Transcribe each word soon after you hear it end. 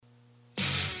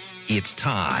It's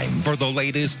time for the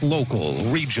latest local,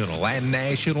 regional, and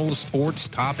national sports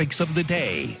topics of the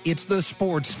day. It's the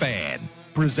Sports Fan,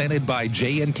 presented by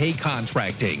J&K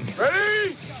Contracting.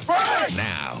 Ready? Break!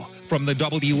 Now, from the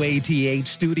WATH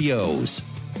studios,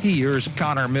 here's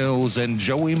Connor Mills and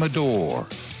Joey Medor.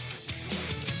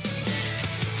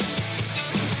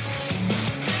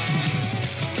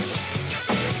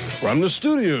 From the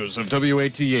studios of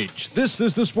WATH, this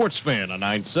is the Sports Fan on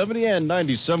 970 and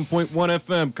 97.1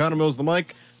 FM. Connor Mills the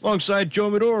mic, alongside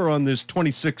Joe Medor on this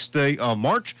 26th day of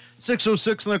March.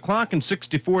 6:06 on the clock and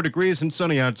 64 degrees and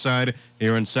sunny outside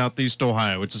here in Southeast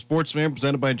Ohio. It's a Sports Fan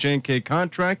presented by J&K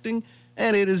Contracting,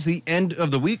 and it is the end of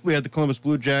the week. We had the Columbus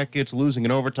Blue Jackets losing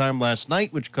in overtime last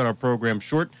night, which cut our program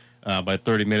short by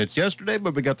 30 minutes yesterday,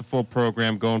 but we got the full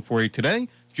program going for you today.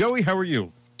 Joey, how are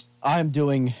you? I'm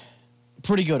doing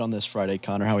pretty good on this Friday,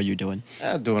 Connor. How are you doing?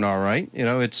 Doing all right. You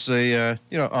know, it's a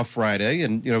Friday,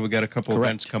 and we got a couple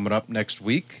events coming up next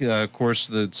week. Of course,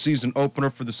 the season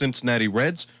opener for the Cincinnati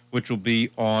Reds, which will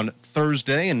be on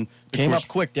Thursday, and came up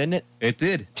quick, didn't it? It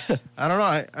did. I don't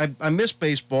know. I miss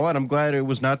baseball, and I'm glad it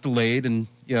was not delayed. And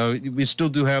we still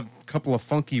do have a couple of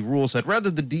funky rules. I'd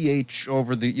rather the DH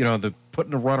over the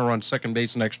putting a runner on second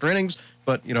base in extra innings,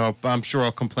 but I'm sure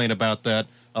I'll complain about that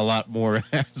a lot more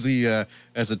as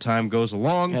the time goes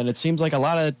along. And it seems like a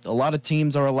lot of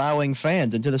teams are allowing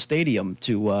fans into the stadium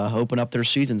to open up their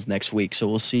seasons next week. So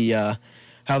we'll see how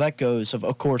that goes.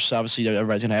 Of course, obviously,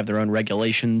 everybody's going to have their own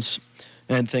regulations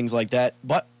and things like that.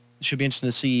 But it should be interesting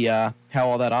to see how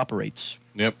all that operates.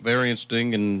 Yep, very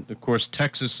interesting. And, of course,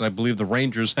 Texas, I believe the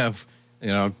Rangers have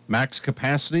max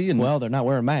capacity. And well, they're not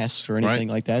wearing masks or anything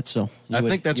like that. So I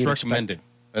think that's recommended.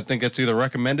 I think that's either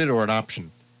recommended or an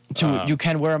option. You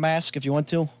can wear a mask if you want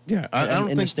to. Yeah, I don't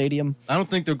think the stadium. I don't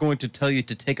think they're going to tell you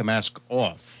to take a mask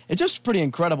off. It's just pretty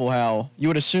incredible how you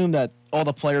would assume that all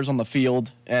the players on the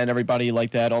field and everybody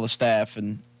like that, all the staff,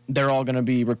 and they're all going to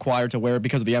be required to wear it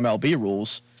because of the MLB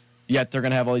rules. Yet they're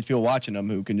going to have all these people watching them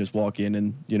who can just walk in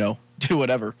and do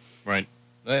whatever. Right.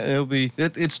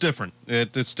 It's different.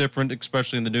 It's different,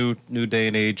 especially in the new day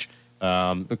and age.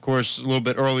 Of course, a little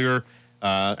bit earlier,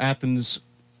 Athens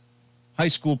High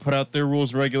School put out their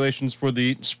rules and regulations for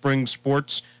the spring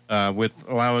sports, with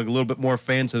allowing a little bit more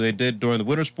fans than they did during the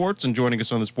winter sports. And joining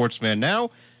us on the Sports Fan now,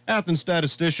 Athens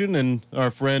statistician and our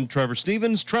friend Trevor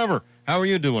Stevens. Trevor, how are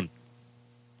you doing?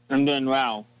 I'm doing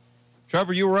well.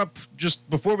 Trevor, you were up just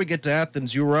before we get to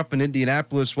Athens. You were up in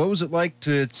Indianapolis. What was it like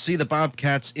to see the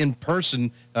Bobcats in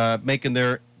person making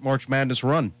their March Madness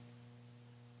run?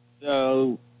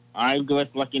 So I was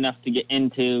lucky enough to get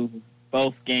into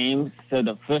both games. So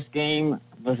the first game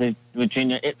was at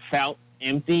Virginia. It felt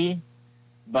empty,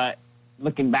 but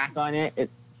looking back on it, it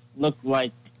looked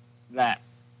like that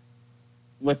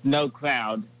with no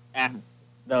crowd.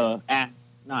 Not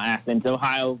Athens,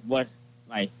 Ohio was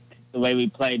like the way we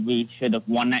played. We should have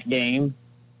won that game.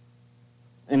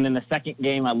 And then the second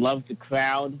game, I loved the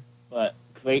crowd, but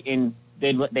Creighton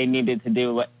did what they needed to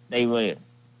do. What the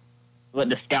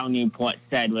scouting report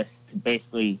said was to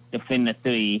basically defend the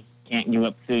three. Can't give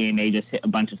up three, and they just hit a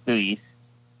bunch of threes.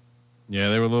 Yeah,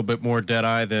 they were a little bit more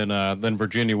dead-eye than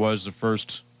Virginia was the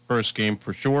first game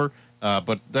for sure.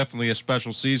 But definitely a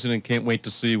special season, and can't wait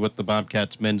to see what the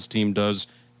Bobcats men's team does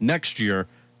next year.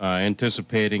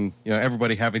 Anticipating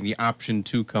everybody having the option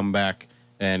to come back,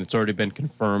 and it's already been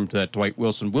confirmed that Dwight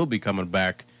Wilson will be coming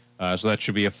back. So that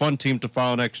should be a fun team to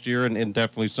follow next year, and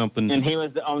definitely something. And he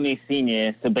was the only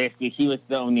senior, so basically he was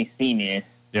the only senior.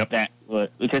 Yep.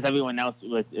 Because everyone else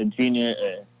was a junior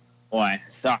or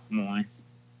sophomore.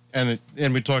 And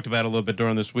we talked about it a little bit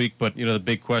during this week, but the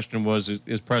big question was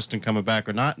is Preston coming back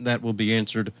or not, and that will be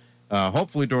answered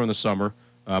hopefully during the summer.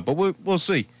 But we'll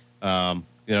see.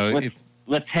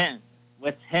 With him,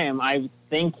 I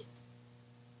think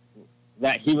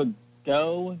that he would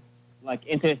go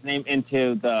into his name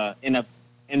into the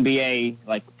NBA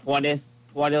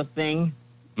portal thing,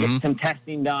 get some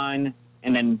testing done,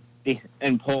 and then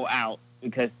pull out,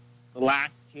 because the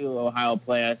last two Ohio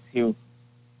players who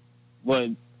were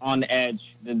on the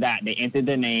edge did that. They entered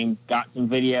their name, got some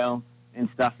video and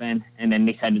stuff in, and then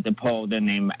decided to pull their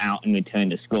name out and return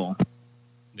to school.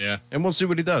 Yeah, and we'll see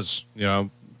what he does.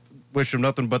 Wish him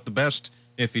nothing but the best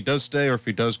if he does stay or if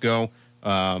he does go.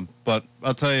 But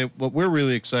I'll tell you, what we're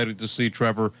really excited to see,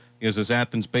 Trevor, is this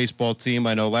Athens baseball team.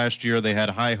 I know last year they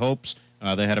had high hopes.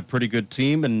 They had a pretty good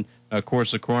team, and of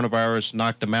course, the coronavirus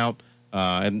knocked them out,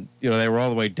 and they were all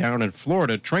the way down in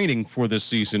Florida training for this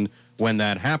season when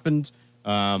that happened.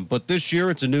 But this year,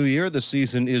 it's a new year. The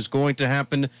season is going to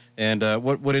happen. And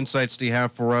what insights do you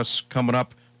have for us coming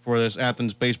up for this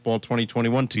Athens baseball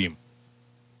 2021 team?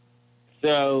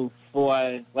 So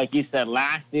like you said,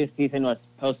 last year's season was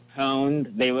postponed.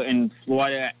 They were in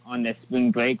Florida on their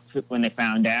spring break trip when they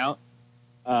found out.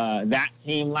 That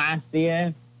team last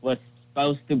year was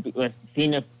supposed to be, was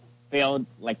senior field,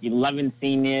 like 11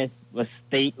 seniors, was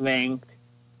state ranked,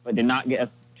 but did not get a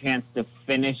chance to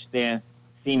finish their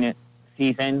senior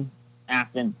season.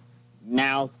 Athens,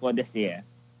 now for this year.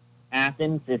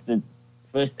 Athens is the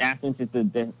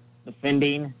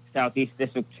defending Southeast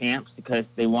District champs because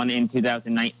they won in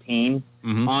 2019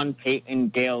 on Peyton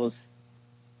Gale's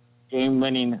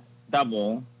game-winning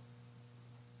double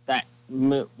that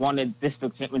won a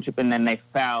district championship, and then they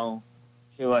fell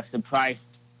to a surprise.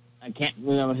 I can't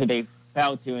remember who they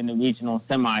fell to in the regional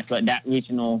semis, but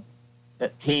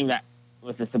the team that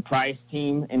was a surprise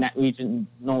team in that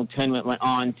regional tournament went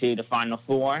on to the Final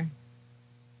Four.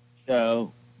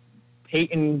 So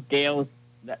Peyton Gale's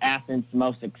the Athens'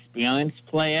 most experienced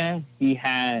player. He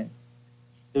had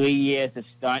 3 years of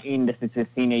starting. This is his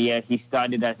senior year. He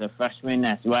started as a freshman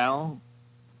as well.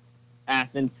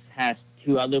 Athens has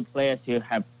 2 other players who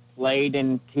have played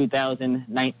in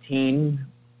 2019,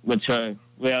 which are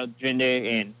Will Drinder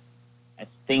and I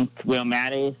think Will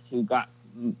Matters, who got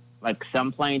like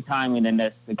some playing time, and then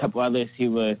there's a couple others who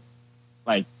were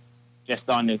like just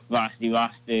on the varsity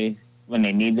roster when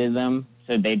they needed them.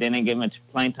 So they didn't get much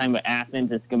playing time, but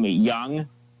Athens is going to be young.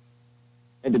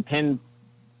 It depends.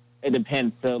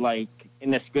 So, like,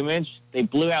 in the scrimmage, they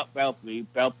blew out Belfry.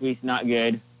 Belfry's not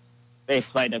good. They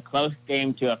played a close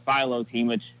game to a Philo team,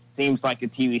 which seems like a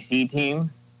TVC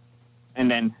team.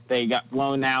 And then they got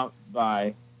blown out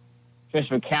by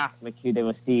Fisher Catholic, who they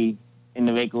will see in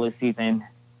the regular season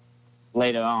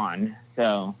later on.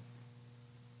 So.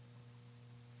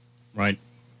 Right.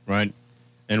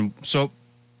 And so,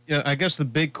 yeah, I guess the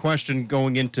big question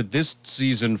going into this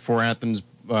season for Athens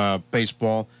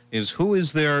baseball is who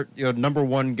is their number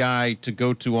one guy to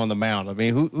go to on the mound? I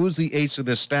mean, who's the ace of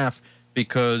this staff?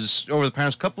 Because over the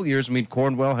past couple of years, I mean,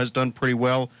 Cornwell has done pretty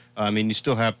well. I mean, you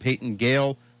still have Peyton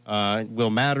Gale. Will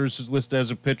Matters is listed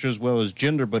as a pitcher as well as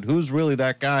Jinder. But who's really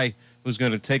that guy who's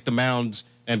going to take the mounds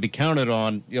and be counted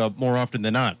on more often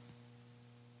than not?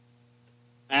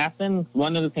 Athens,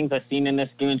 one of the things I've seen in this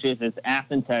scrimmage is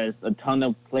Athens has a ton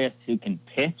of players who can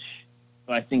pitch.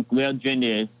 So I think Will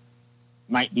Jinder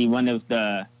might be one of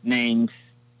the names,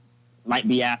 might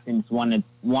be Athens one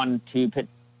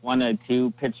or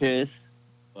two pitchers,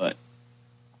 but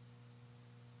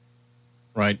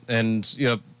right. And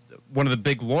one of the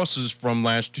big losses from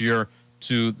last year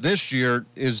to this year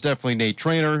is definitely Nate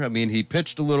Traynor. I mean, he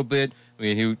pitched a little bit. I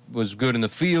mean, he was good in the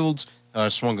fields,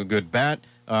 swung a good bat.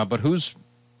 But who's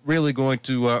really going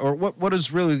to, or what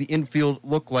does really the infield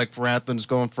look like for Athens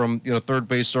going from third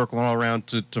base circle all around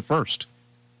to first?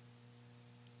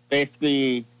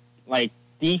 Basically, like,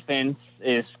 defense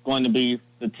is going to be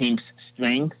the team's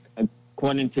strength,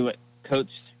 according to what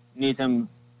Coach Newsom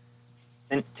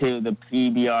sent to the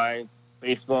PBR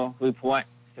baseball report.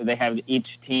 So they have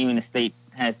each team in the state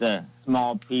has a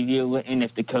small preview written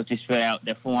if the coaches fill out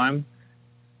their form.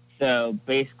 So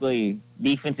basically,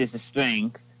 defense is a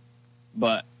strength,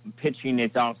 but pitching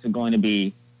is also going to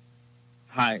be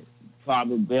high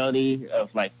probability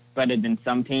of, like, better than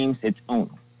some teams.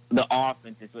 The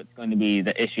offense is what's going to be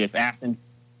the issue. If Athens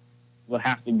will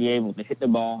have to be able to hit the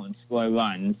ball and score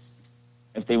runs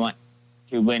if they want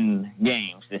to win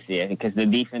games this year, because the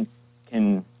defense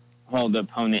can hold the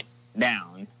opponent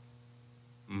down.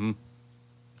 Mm-hmm.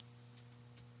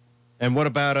 And what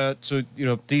about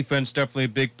defense? Definitely a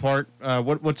big part.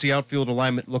 What's the outfield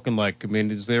alignment looking like? I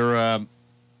mean, is there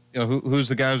who's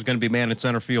the guy who's going to be man at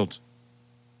center field?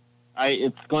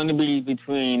 It's going to be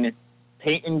between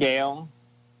Peyton Gale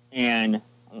and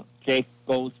Jake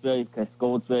Goldsberry, because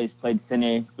Goldsberry's played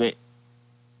center, but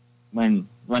when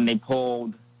they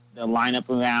pulled the lineup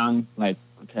around, like,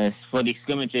 because for these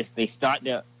scrimmages, they start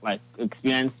the, like,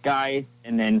 experienced guys,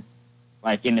 and then,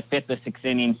 like, in the 5th or 6th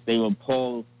innings, they will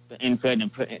pull the infield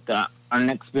and put the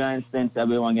unexperienced, since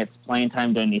everyone gets playing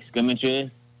time during these scrimmages.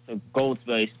 So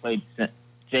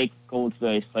Jake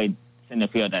Goldsberry's played center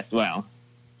field as well.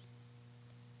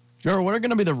 Sure. What are going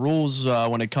to be the rules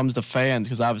when it comes to fans?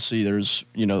 Because obviously there's,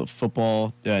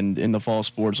 football and in the fall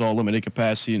sports, all limited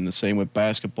capacity, and the same with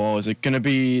basketball. Is it going to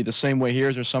be the same way here?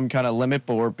 Is there some kind of limit,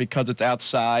 or because it's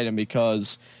outside and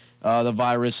because the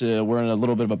virus, we're in a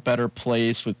little bit of a better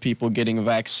place with people getting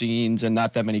vaccines and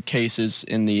not that many cases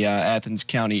in the Athens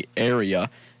County area?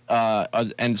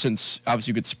 And since obviously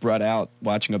you could spread out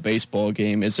watching a baseball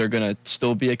game, is there going to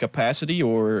still be a capacity,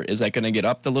 or is that going to get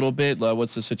upped a little bit?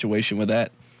 What's the situation with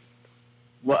that?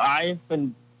 What I've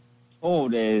been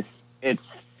told is it's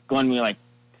going to be like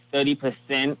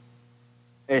 30%.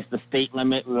 it's the state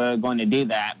limit. We're going to do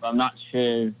that, but I'm not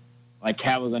sure like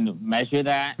how we're going to measure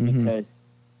that because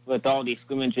with all these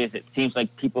scrimmages, it seems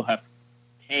like people have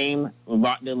came,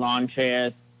 brought their lawn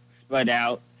chairs, spread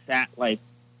out, sat like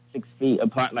 6 feet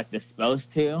apart like they're supposed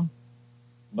to,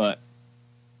 but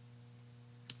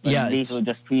yeah, these were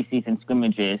just preseason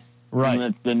scrimmages. Right. And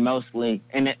it's been mostly,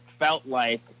 and it felt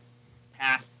like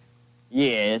past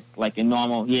years, like a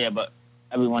normal year, but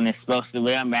everyone is supposed to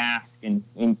wear a mask and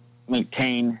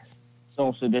maintain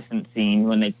social distancing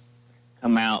when they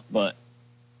come out. But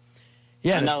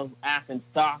yeah, I know Athens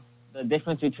the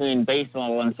difference between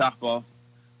baseball and softball.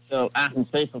 So Athens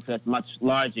baseball field is much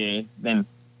larger than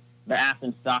the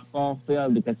Athens softball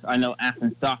field because I know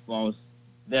Athens softballs,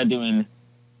 they're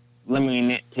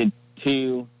limiting it to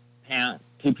two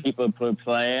people per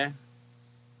player.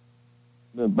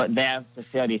 But their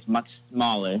facility is much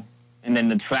smaller, and then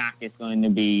the track is going to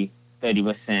be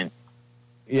 30%.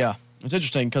 Yeah, it's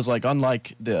interesting because, like,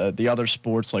 unlike the other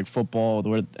sports like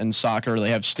football and soccer,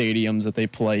 they have stadiums that they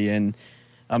play in.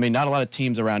 I mean, not a lot of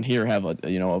teams around here have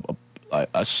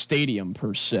a stadium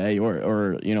per se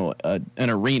or an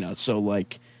arena. So,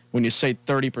 like, when you say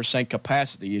 30%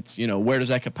 capacity, it's where does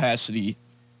that capacity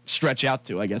stretch out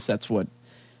to? I guess that's what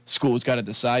school's got to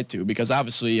decide to, because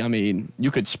obviously, I mean,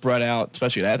 you could spread out,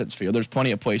 especially at Athens Field. There's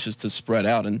plenty of places to spread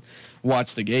out and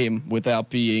watch the game without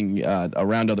being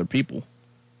around other people.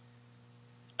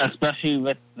 Especially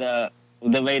with the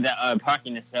way that our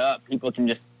parking is set up, people can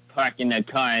just park in their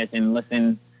cars and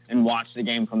listen and watch the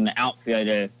game from the outfield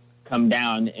or come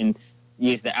down and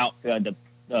use the outfield,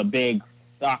 the big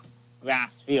soft grass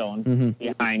field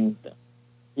behind.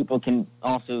 People can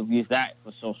also use that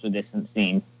for social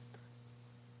distancing.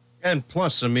 And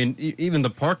plus, I mean, even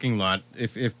the parking lot,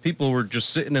 if people were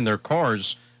just sitting in their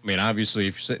cars, I mean, obviously,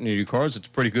 if you're sitting in your cars, it's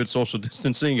pretty good social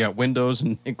distancing. You got windows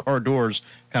and car doors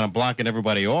kind of blocking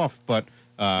everybody off. But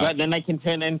then they can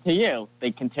turn into you.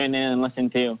 They can turn in and listen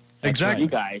to exactly you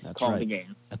guys That's call right. the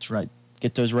game. That's right.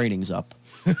 Get those ratings up.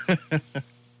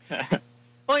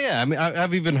 Well, yeah, I mean,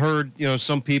 I've even heard,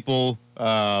 some people,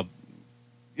 will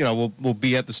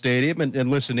be at the stadium and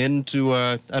listen in to,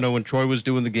 I know when Troy was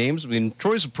doing the games. I mean,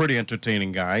 Troy's a pretty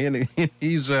entertaining guy, and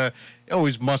he's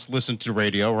always must listen to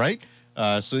radio, right?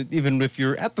 So even if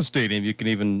you're at the stadium, you can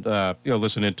even,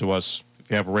 listen in to us if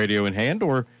you have a radio in hand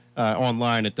or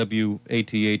online at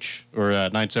WATH or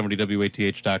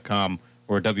 970WATH.com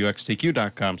or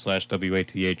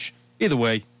WXTQ.com/WATH. Either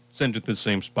way, send it to the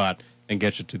same spot and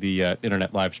get you to the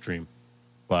internet live stream.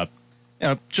 But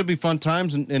should be fun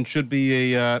times and should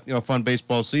be a fun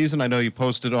baseball season. I know you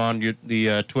posted on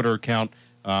the Twitter account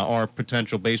our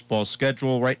potential baseball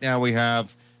schedule. Right now we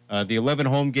have the 11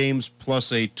 home games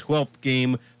plus a 12th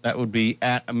game. That would be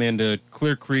at Amanda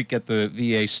Clear Creek at the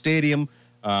VA Stadium.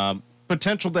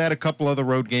 Potential to add a couple other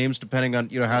road games depending on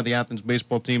how the Athens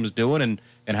baseball team is doing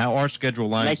and how our schedule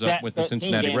lines up with the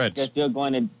Cincinnati Reds. Because you're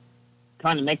going to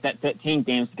kind of make that 13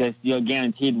 games because you're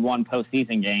guaranteed one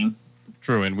postseason game.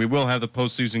 True, and we will have the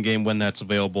postseason game when that's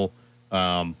available.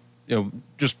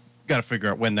 Just got to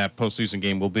figure out when that postseason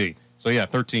game will be. So, yeah,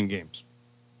 13 games.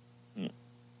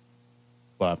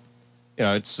 But,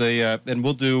 it's and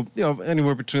we'll do,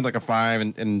 anywhere between like a 5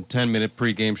 and 10-minute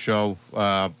pregame show.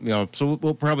 So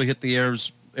we'll probably hit the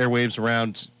airwaves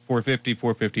around 4:50,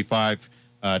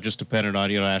 4:55, just depending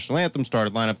on, national anthem,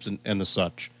 started lineups, and the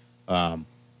such.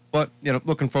 But,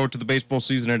 looking forward to the baseball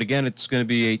season. And, again, it's going to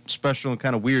be a special and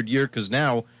kind of weird year because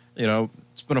now,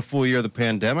 it's been a full year of the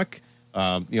pandemic.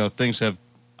 Things have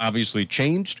obviously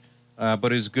changed,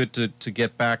 but it's good to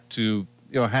get back to,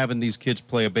 having these kids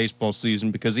play a baseball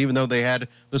season because even though they had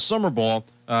the summer ball,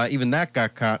 even that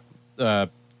got cut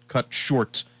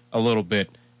short a little bit.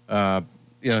 A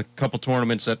couple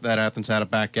tournaments that Athens had to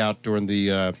back out during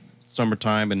the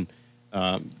summertime and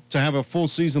to have a full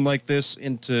season like this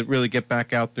and to really get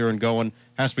back out there and going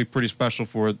has to be pretty special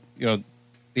for,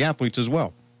 the athletes as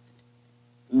well.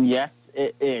 Yes,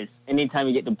 it is. Anytime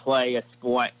you get to play a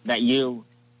sport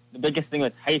the biggest thing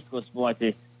with high school sports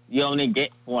is you only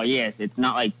get 4 years. It's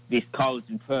not like these college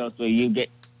and pros where you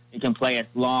can play as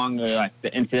long or like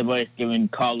the NCAA is giving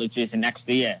colleges an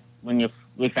extra year.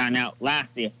 We found out last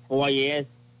year, 4 years,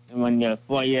 and when your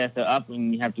 4 years are up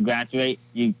and you have to graduate,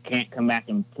 you can't come back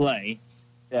and play.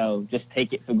 So just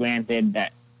take it for granted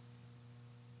that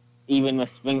even with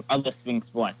other spring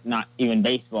sports, not even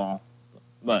baseball,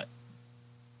 but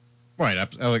right, I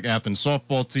like Athens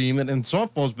softball team, and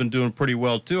softball's been doing pretty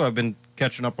well too. I've been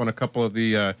catching up on a couple of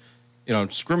the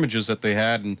scrimmages that they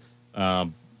had, and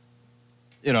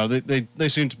they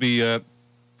seem to be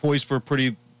poised for a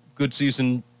pretty good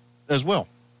season as well.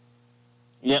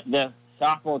 Yep, the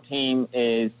softball team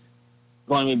is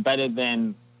going to be better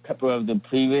than a couple of the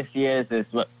previous years, is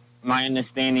what my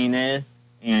understanding is.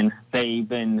 And they've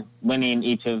been winning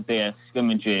each of their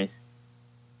scrimmages.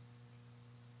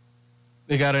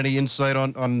 You got any insight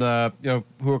on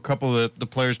who are a couple of the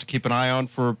players to keep an eye on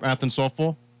for Athens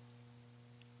softball?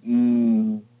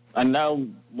 I know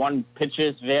one pitcher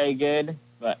is very good,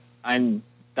 but I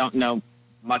don't know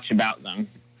much about them.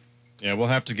 Yeah, we'll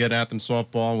have to get Athens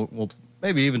softball. We'll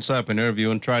maybe even set up an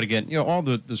interview and try to get all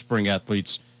the spring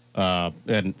athletes and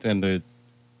the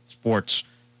sports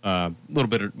a little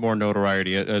bit more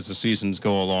notoriety as the seasons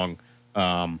go along.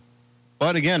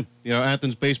 But again,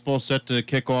 Athens baseball set to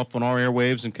kick off on our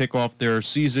airwaves and kick off their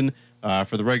season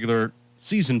for the regular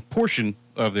season portion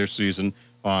of their season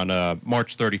on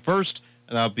March 31st.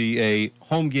 And that'll be a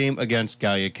home game against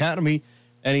Gallia Academy.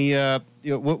 Any,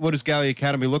 what does Gallia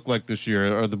Academy look like this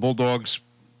year? Are the Bulldogs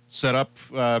set up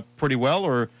pretty well,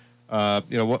 or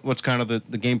what's kind of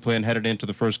the game plan headed into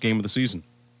the first game of the season?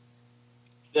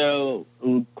 So,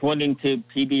 according to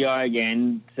PBR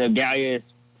again, so Gallia's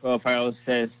profile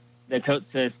says, the coach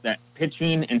says that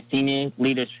pitching and senior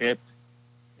leadership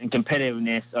and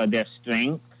competitiveness are their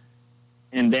strengths,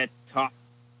 and they're top.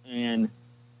 And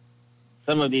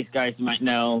some of these guys you might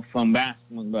know from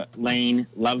basketball, but Lane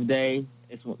Loveday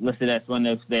is listed as one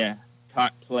of their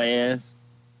top players.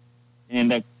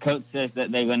 And the coach says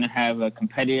that they're going to have a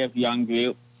competitive young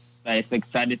group that is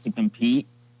excited to compete,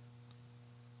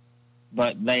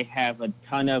 but they have a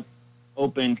ton of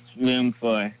open room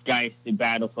for guys to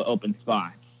battle for open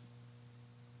spots.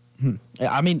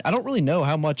 I mean, I don't really know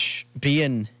how much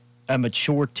being a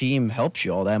mature team helps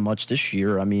you all that much this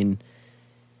year. I mean,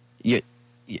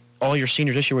 all your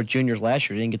seniors this year were juniors last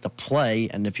year. You didn't get to play,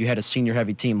 and if you had a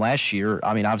senior-heavy team last year,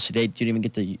 I mean, obviously you didn't even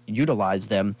get to utilize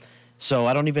them. So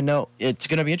I don't even know. It's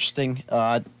going to be interesting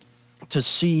to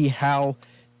see how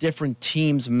different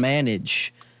teams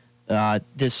manage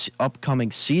this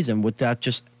upcoming season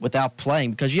without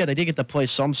playing. Because, yeah, they did get to play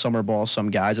some summer ball,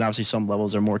 some guys, and obviously some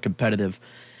levels are more competitive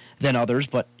than others,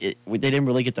 but they didn't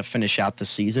really get to finish out the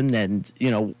season. And,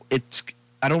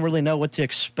 I don't really know what to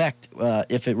expect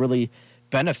if it really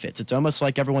benefits. It's almost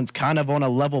like everyone's kind of on a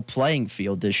level playing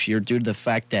field this year due to the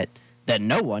fact that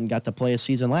no one got to play a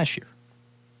season last year.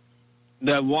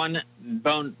 The one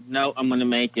bone note I'm going to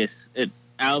make is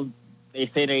they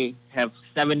say they have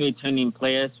 7 returning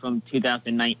players from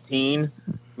 2019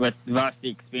 with varsity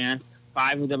experience.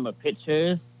 5 of them are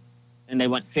pitchers, and they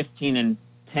went 15-10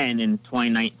 in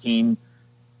 2019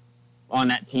 on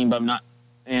that team. But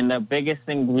and the biggest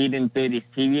thing reading through these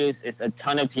previews is a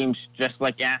ton of teams, just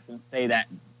like Athens, say that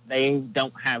they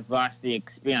don't have varsity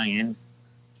experience.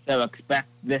 So expect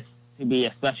this to be,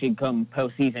 especially come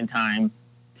postseason time,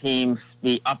 teams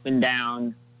be up and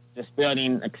down, just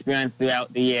building experience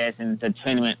throughout the years, and the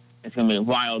tournament is going to be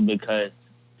wild because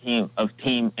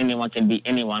anyone can beat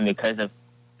anyone because of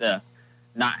the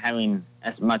not having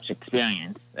as much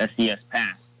experience as years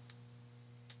past.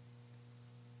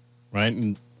 Right,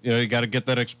 and you got to get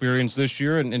that experience this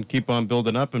year and keep on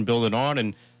building up and building on.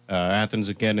 And Athens,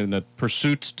 again, in the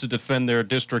pursuit to defend their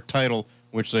district title,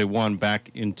 which they won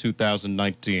back in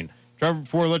 2019. Trevor,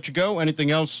 before I let you go, anything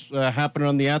else happening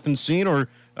on the Athens scene, or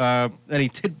any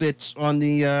tidbits on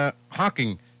the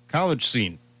Hocking College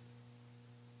scene?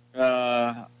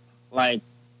 So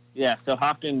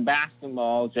Hocking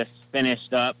basketball just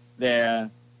finished up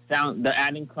they're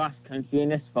adding cross country in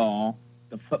this fall.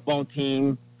 The football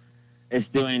team is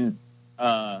doing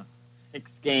a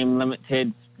 6-game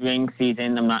limited spring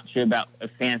season. I'm not sure about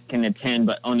if fans can attend,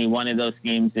 but only one of those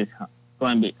games is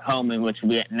going to be home, which will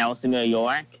be at Nelsonville,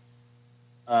 York.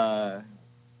 So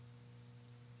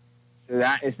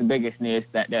that is the biggest news,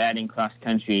 that they're adding cross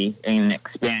country and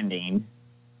expanding.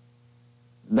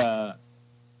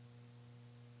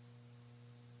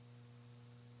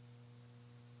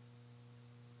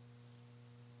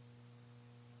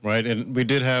 Right, and we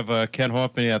did have Ken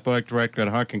Hoffman, the athletic director at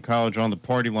Hocking College, on the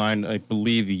party line, I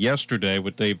believe, yesterday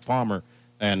with Dave Palmer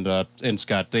and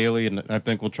Scott Daly, and I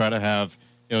think we'll try to have,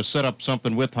 set up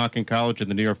something with Hocking College in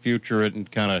the near future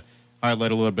and kind of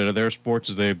highlight a little bit of their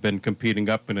sports as they've been competing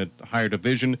up in a higher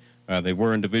division. They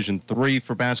were in Division III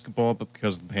for basketball, but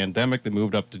because of the pandemic, they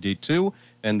moved up to D2,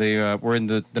 and they were in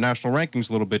the national rankings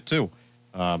a little bit too.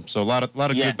 So a lot of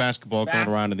good basketball going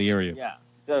around in the area. Yeah.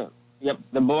 So,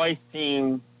 the boys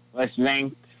team was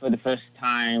ranked for the first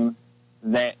time.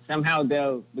 That somehow,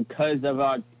 though, because of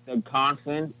the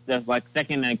conference, they're like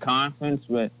second in the conference,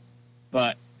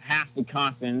 but half the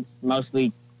conference,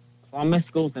 mostly Columbus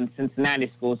schools and Cincinnati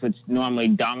schools, which normally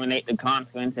dominate the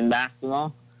conference in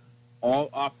basketball, all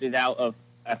opted out of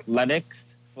athletics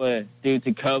due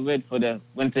to COVID for the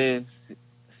winter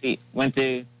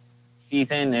winter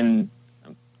season, and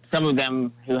some of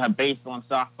them who have baseball and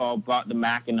softball brought them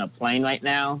back and are playing right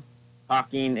now.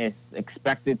 Hockey is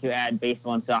expected to add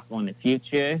baseball and softball in the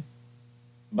future,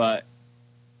 but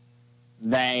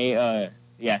they are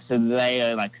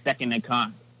like second in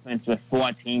conference with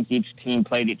 4 teams. Each team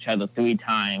played each other 3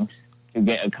 times to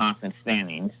get a conference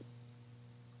standings.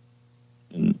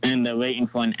 And they're waiting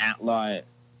for an at-large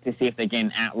to see if they get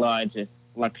an at-large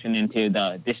selection into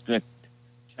the district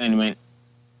tournament.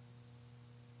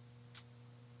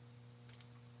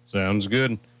 Sounds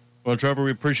good. Well, Trevor,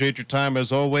 we appreciate your time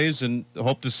as always, and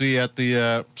hope to see you at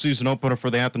the season opener for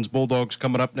the Athens Bulldogs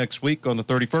coming up next week on the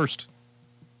 31st.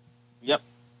 Yep.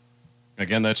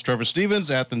 Again, that's Trevor Stevens,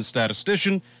 Athens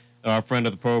statistician, our friend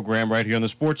of the program right here on the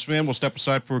Sports Fan. We'll step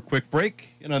aside for a quick break,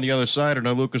 and on the other side, I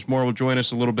know Lucas Moore will join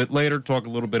us a little bit later, talk a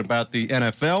little bit about the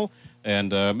NFL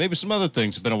and maybe some other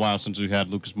things. It's been a while since we've had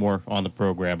Lucas Moore on the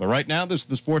program. But right now, this is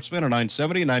the Sports Fan on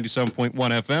 970 and 97.1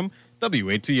 FM,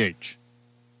 WATH.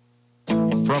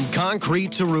 From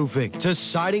concrete to roofing to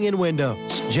siding and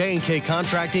windows, J&K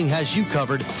Contracting has you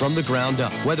covered from the ground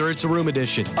up. Whether it's a room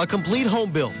addition, a complete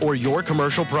home build, or your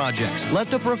commercial projects, let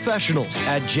the professionals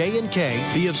at J&K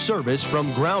be of service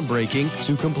from groundbreaking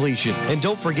to completion. And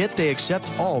don't forget they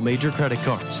accept all major credit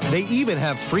cards. They even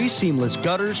have free seamless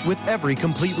gutters with every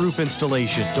complete roof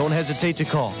installation. Don't hesitate to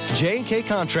call J&K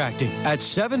Contracting at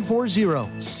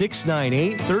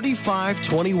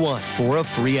 740-698-3521 for a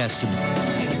free estimate.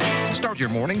 Start your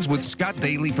mornings with Scott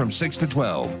Daly from 6 to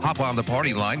 12. Hop on the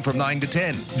party line from 9 to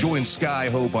 10. Join Sky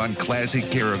Hope on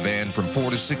Classic Caravan from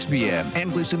 4 to 6 p.m.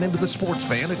 And listen into the Sports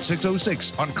Fan at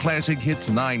 6:06 on Classic Hits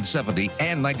 970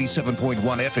 and 97.1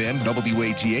 FM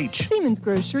WATH. Siemens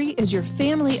Grocery is your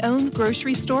family-owned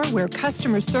grocery store where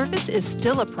customer service is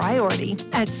still a priority.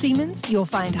 At Siemens, you'll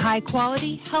find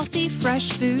high-quality, healthy,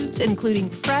 fresh foods, including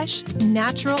fresh,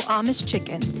 natural Amish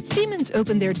chicken. Siemens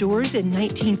opened their doors in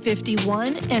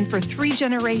 1951 and for 3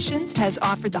 generations has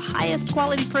offered the highest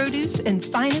quality produce and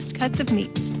finest cuts of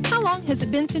meats. How long has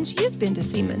it been since you've been to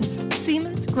Siemens?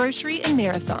 Siemens Grocery and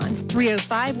Marathon,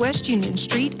 305 West Union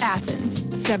Street, Athens,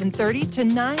 7:30 to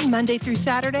 9 Monday through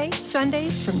Saturday,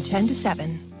 Sundays from 10 to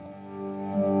 7.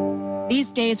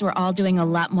 These days we're all doing a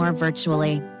lot more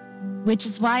virtually, which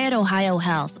is why at Ohio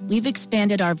Health, we've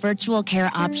expanded our virtual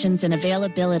care options and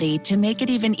availability to make it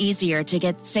even easier to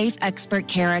get safe expert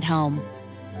care at home.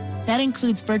 That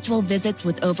includes virtual visits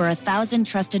with over 1,000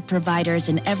 trusted providers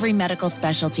in every medical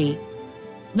specialty.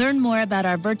 Learn more about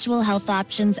our virtual health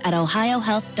options at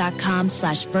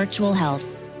ohiohealth.com/virtual health.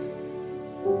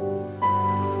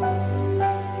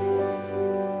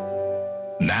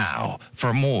 Now,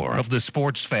 for more of the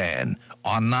Sports Fan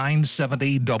on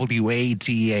 970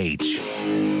 WATH.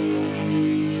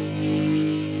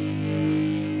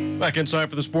 Back inside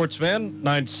for the Sports Fan,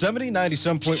 970,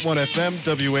 97.1 FM,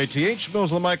 WATH.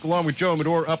 Mills on the mic along with Joe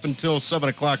Medor up until 7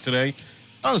 o'clock today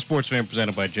on the Sports Fan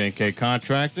presented by J&K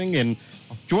Contracting. And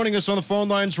joining us on the phone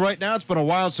lines right now, it's been a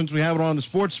while since we haven't on the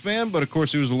Sports Fan, but of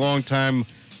course he was a long-time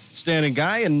standing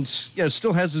guy and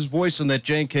still has his voice in that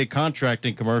J&K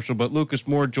Contracting commercial. But Lucas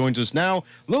Moore joins us now.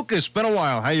 Lucas, been a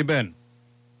while. How you been?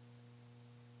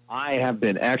 I have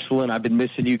been excellent. I've been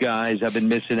missing you guys. I've been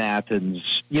missing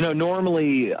Athens. You know,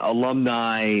 normally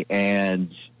alumni and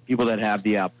people that have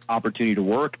the opportunity to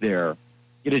work there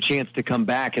get a chance to come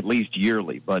back at least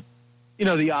yearly. But, you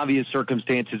know, the obvious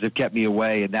circumstances have kept me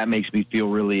away, and that makes me feel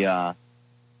really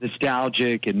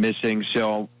nostalgic and missing.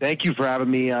 So thank you for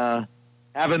having me on.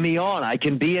 I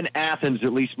can be in Athens,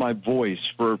 at least my voice,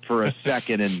 for a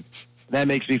second, and that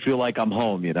makes me feel like I'm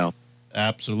home, you know.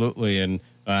 Absolutely. And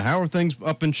how are things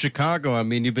up in Chicago? I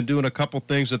mean, you've been doing a couple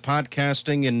things with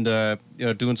podcasting and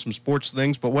doing some sports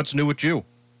things, but what's new with you?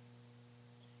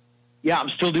 Yeah, I'm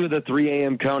still doing the 3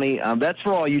 a.m. Coney. That's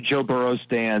for all you Joe Burrow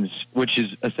stands, which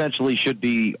is essentially should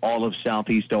be all of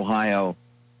Southeast Ohio.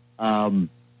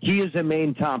 He is the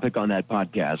main topic on that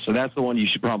podcast, so that's the one you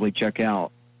should probably check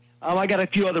out. I got a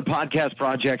few other podcast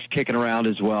projects kicking around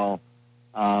as well,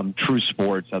 True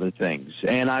Sports, other things.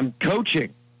 And I'm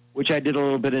coaching, which I did a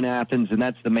little bit in Athens, and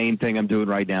that's the main thing I'm doing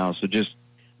right now. So just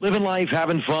living life,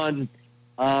 having fun.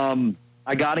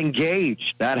 I got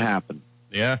engaged. That happened.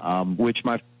 Yeah. Which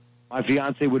my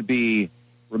fiance would be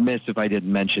remiss if I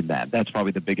didn't mention that. That's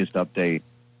probably the biggest update.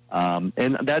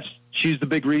 And she's the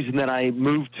big reason that I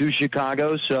moved to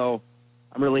Chicago. So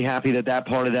I'm really happy that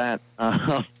part of that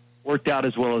worked out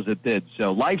as well as it did.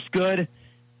 So life's good.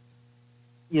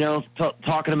 You know,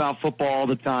 talking about football all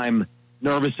the time,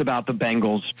 nervous about the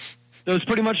Bengals. So it's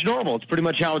pretty much normal. It's pretty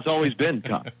much how it's always been.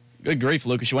 Good grief,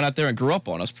 Lucas. You went out there and grew up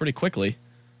on us pretty quickly.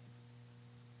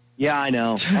 Yeah, I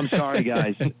know. I'm sorry,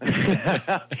 guys.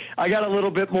 I got a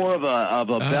little bit more of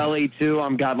a belly too.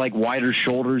 I'm got like wider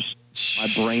shoulders. My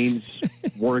brain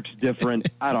works different.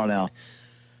 I don't know.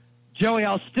 Joey,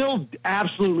 I'll still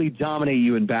absolutely dominate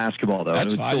you in basketball, though.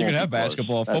 That's fine. You can have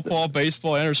basketball, football,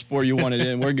 baseball, any sport you want it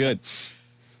in. We're good.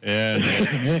 And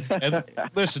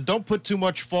listen, don't put too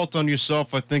much fault on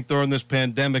yourself. I think during this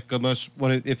pandemic,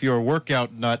 if you're a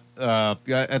workout nut,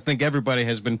 I think everybody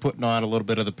has been putting on a little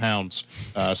bit of the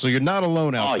pounds. So you're not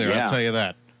alone out there. Yeah. I'll tell you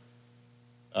that.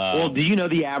 Well, do you know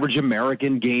the average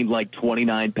American gained like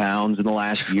 29 pounds in the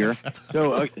last year?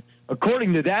 So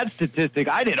according to that statistic,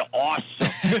 I did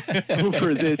awesome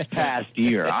over this past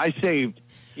year. I saved,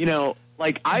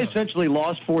 I essentially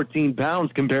lost 14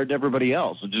 pounds compared to everybody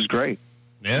else, which is great.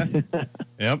 Yeah.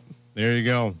 Yep. There you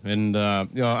go. And,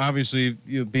 obviously,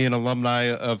 you being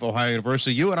alumni of Ohio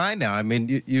University, you and I now, I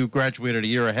mean, you graduated a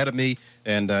year ahead of me,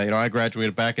 and, I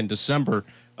graduated back in December.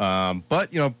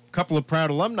 But, a couple of proud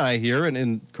alumni here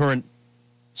and current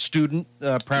student,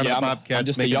 proud of the Bobcats. I'm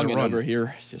just a youngin' over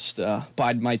here. Just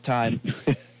bide my time.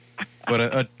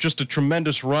 But just a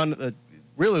tremendous run. It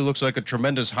really looks like a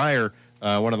tremendous hire.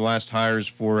 One of the last hires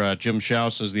for Jim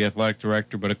Schaus as the athletic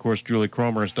director. But, of course, Julie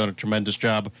Cromer has done a tremendous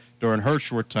job during her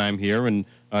short time here. And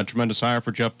a tremendous hire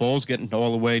for Jeff Bowles, getting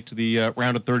all the way to the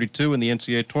round of 32 in the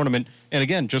NCAA tournament. And,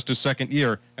 again, just his second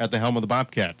year at the helm of the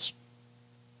Bobcats.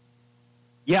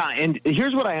 Yeah, and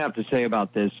here's what I have to say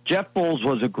about this. Jeff Bowles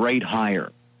was a great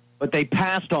hire, but they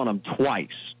passed on him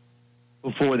twice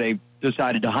before they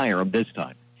decided to hire him this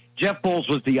time. Jeff Bowles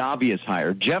was the obvious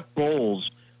hire. Jeff Bowles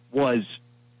was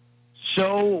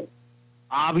so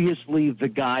obviously the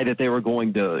guy that they were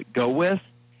going to go with.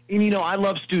 And, I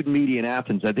love student media in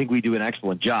Athens. I think we do an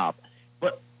excellent job.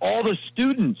 But all the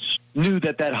students knew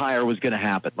that hire was going to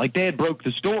happen. Like, they had broke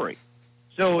the story.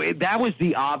 So that was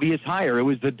the obvious hire. It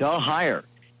was the duh hire.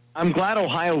 I'm glad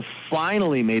Ohio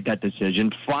finally made that decision,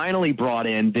 finally brought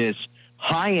in this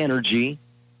high-energy,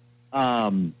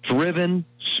 driven,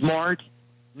 smart,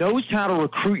 knows how to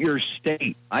recruit your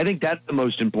state. I think that's the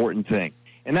most important thing.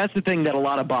 And that's the thing that a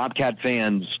lot of Bobcat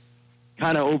fans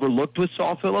kind of overlooked with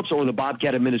Saul Phillips, or the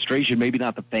Bobcat administration, maybe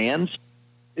not the fans,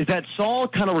 is that Saul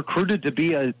kind of recruited to be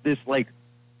this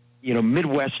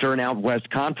Midwestern out West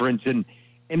conference, and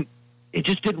it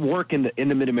just didn't work in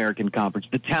the Mid-American Conference.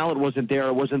 The talent wasn't there.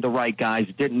 It wasn't the right guys.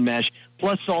 It didn't mesh.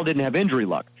 Plus, Saul didn't have injury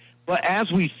luck. But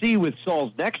as we see with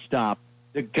Saul's next stop,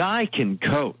 the guy can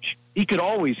coach. He could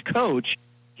always coach.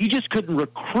 He just couldn't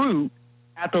recruit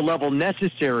at the level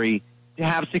necessary to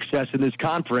have success in this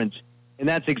conference, and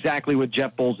that's exactly what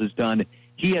Jeff Bowles has done.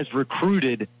 He has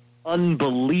recruited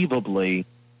unbelievably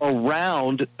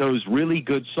around those really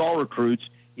good Saul recruits,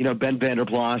 Ben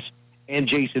Vanderplas and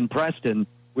Jason Preston,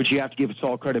 which you have to give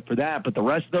Saul credit for that. But the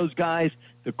rest of those guys,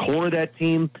 the core of that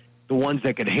team, the ones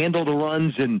that could handle the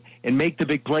runs and make the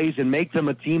big plays and make them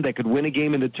a team that could win a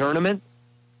game in the tournament,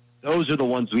 those are the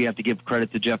ones we have to give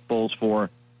credit to Jeff Bowles for.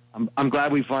 I'm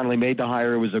glad we finally made the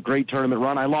hire. It was a great tournament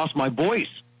run. I lost my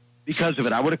voice because of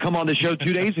it. I would have come on the show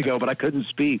 2 days ago, but I couldn't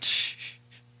speak.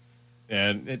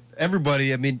 And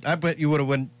everybody, I mean, I bet you would have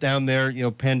went down there,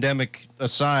 pandemic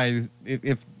aside,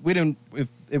 if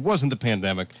it wasn't the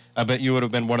pandemic, I bet you would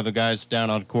have been one of the guys down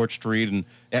on Court Street. And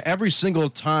every single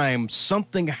time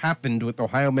something happened with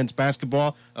Ohio men's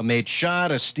basketball, a made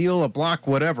shot, a steal, a block,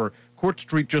 whatever, Court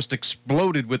Street just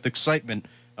exploded with excitement.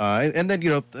 And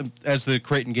then, as the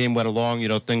Creighton game went along,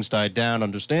 things died down,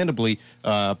 understandably.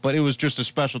 But it was just a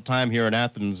special time here in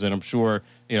Athens. And I'm sure,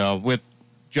 with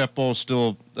Jeff Bowles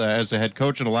still as the head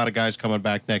coach and a lot of guys coming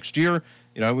back next year,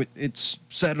 it's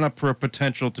setting up for a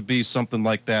potential to be something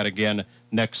like that again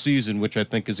next season, which I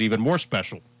think is even more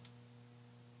special.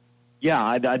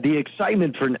 Yeah, the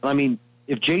excitement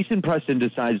if Jason Preston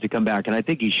decides to come back, and I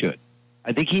think he should,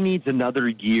 I think he needs another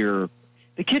year.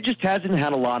 The kid just hasn't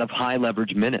had a lot of high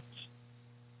leverage minutes.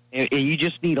 And you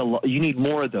just need you need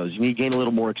more of those. You need to gain a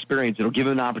little more experience. It'll give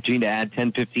him an opportunity to add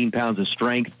 10, 15 pounds of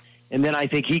strength. And then I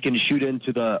think he can shoot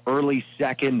into the early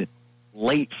second,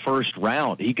 late first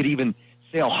round. He could even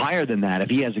sail higher than that if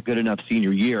he has a good enough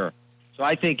senior year. So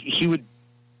I think it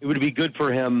would be good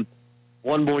for him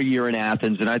one more year in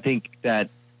Athens. And I think that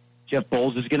Jeff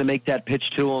Bowles is going to make that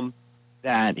pitch to him,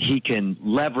 that he can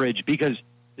leverage, because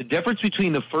the difference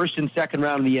between the first and second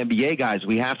round of the NBA guys,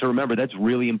 we have to remember that's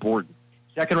really important.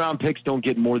 Second round picks don't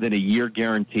get more than a year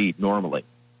guaranteed normally.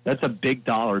 That's a big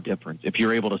dollar difference if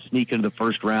you're able to sneak into the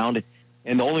first round.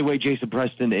 And the only way Jason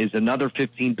Preston is another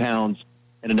 15 pounds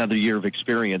and another year of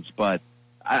experience. But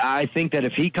I think that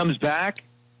if he comes back,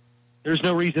 there's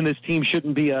no reason this team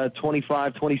shouldn't be a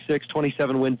 25, 26,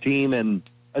 27 win team, and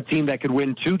a team that could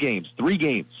win 2 games, 3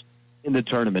 games in the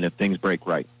tournament if things break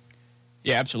right.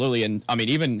 Yeah, absolutely. And, I mean,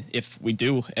 even if we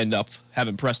do end up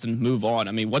having Preston move on,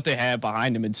 I mean, what they have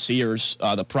behind him in Sears,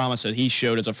 the promise that he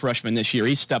showed as a freshman this year,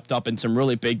 he stepped up in some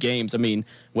really big games. I mean,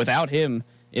 without him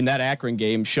in that Akron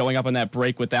game, showing up on that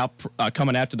break without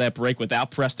coming after that break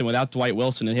without Preston, without Dwight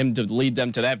Wilson, and him to lead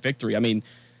them to that victory. I mean,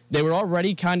 they were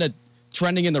already kind of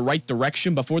trending in the right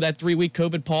direction before that 3-week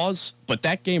COVID pause, but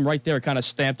that game right there kind of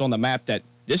stamped on the map that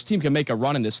this team can make a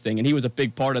run in this thing, and he was a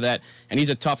big part of that. And he's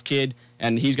a tough kid,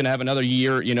 and he's going to have another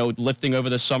year, lifting over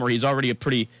the summer. He's already a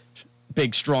pretty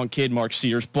big, strong kid, Mark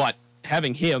Sears. But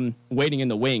having him waiting in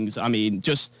the wings, I mean,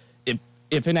 just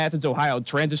if in Athens, Ohio,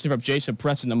 transitioning from Jason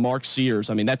Preston to Mark Sears,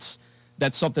 I mean, that's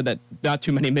something that not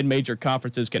too many mid-major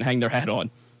conferences can hang their hat on.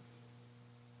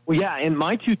 Well, yeah, and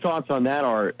my two thoughts on that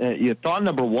are, thought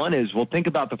number one is, well, think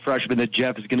about the freshman that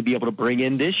Jeff is going to be able to bring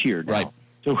in this year now. Right.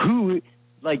 So who,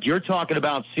 like you're talking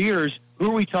about Sears,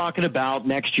 who are we talking about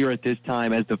next year at this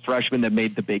time as the freshman that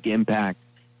made the big impact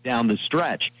down the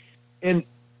stretch? And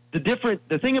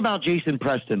the thing about Jason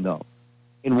Preston, though,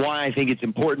 and why I think it's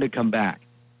important to come back,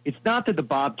 it's not that the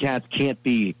Bobcats can't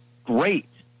be great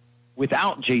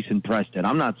without Jason Preston.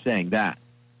 I'm not saying that.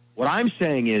 What I'm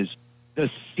saying is the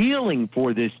ceiling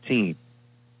for this team,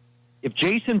 if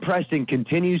Jason Preston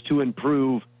continues to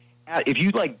improve, if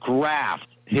you graphed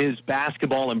his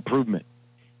basketball improvement,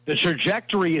 the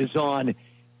trajectory is on,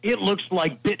 it looks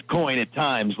like Bitcoin at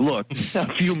times looked a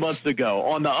few months ago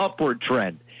on the upward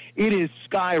trend. It is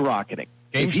skyrocketing.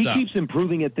 GameStop. If he keeps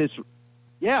improving at this,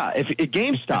 if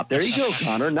GameStop, there you go,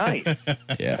 Connor, nice.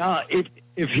 Yeah.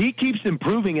 If he keeps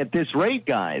improving at this rate,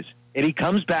 guys, and he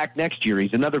comes back next year,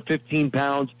 he's another 15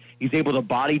 pounds, he's able to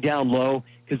body down low,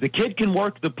 because the kid can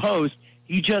work the post,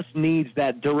 he just needs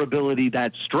that durability,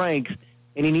 that strength,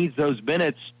 and he needs those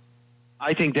minutes.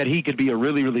 I think that he could be a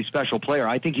really, really special player.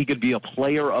 I think he could be a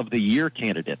player of the year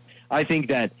candidate. I think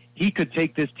that he could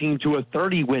take this team to a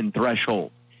 30-win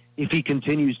threshold if he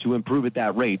continues to improve at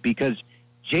that rate, because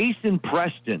Jason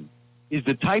Preston is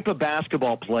the type of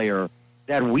basketball player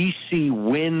that we see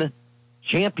win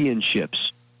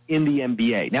championships in the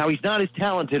NBA. Now, he's not as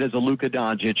talented as a Luka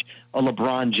Doncic, a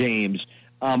LeBron James.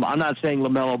 I'm not saying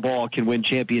LaMelo Ball can win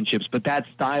championships, but that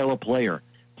style of player,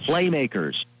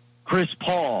 playmakers, Chris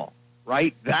Paul,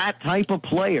 right? That type of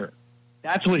player,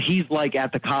 that's what he's like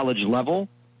at the college level,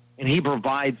 and he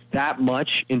provides that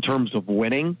much in terms of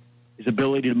winning, his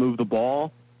ability to move the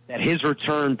ball, that his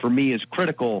return for me is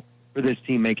critical for this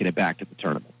team making it back to the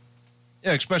tournament.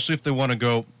 Yeah, especially if they want to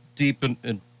go deep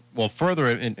and further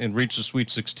and reach the Sweet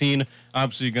 16.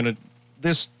 Obviously,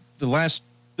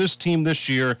 this team this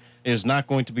year is not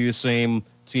going to be the same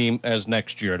team as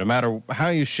next year. No matter how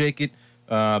you shake it,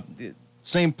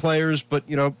 same players, but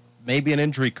maybe an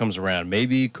injury comes around.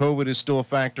 Maybe COVID is still a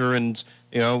factor, and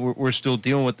we're still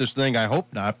dealing with this thing. I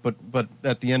hope not, but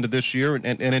at the end of this year and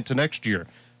into next year.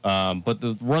 But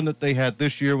the run that they had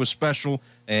this year was special,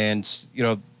 and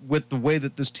with the way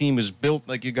that this team is built,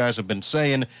 like you guys have been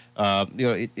saying,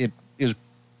 it is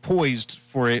poised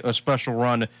for a special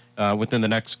run within the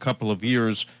next couple of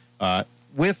years.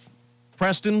 With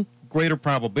Preston, greater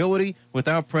probability.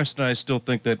 Without Preston, I still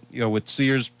think that with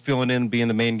Sears filling in, being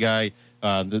the main guy,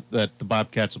 that the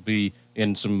Bobcats will be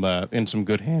in some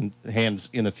good hands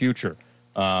in the future.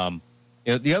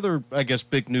 The other, I guess,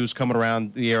 big news coming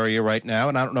around the area right now,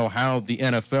 and I don't know how the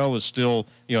NFL is still,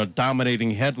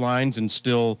 dominating headlines and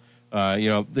still,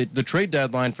 the trade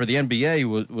deadline for the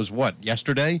NBA was what,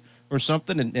 yesterday or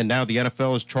something? And now the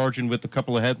NFL is charging with a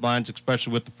couple of headlines,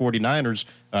 especially with the 49ers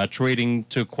trading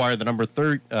to acquire the number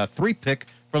 3 pick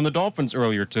from the Dolphins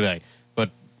earlier today.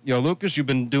 But, Lucas, you've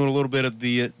been doing a little bit of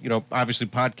the, obviously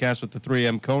podcast with the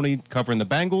 3M Coney covering the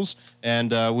Bengals,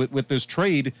 and with this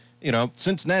trade,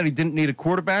 Cincinnati didn't need a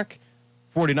quarterback.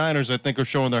 49ers, I think, are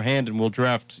showing their hand and will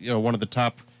draft, one of the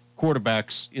top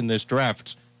quarterbacks in this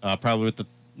draft, probably with the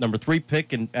number 3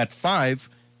 pick. And at 5,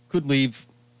 could leave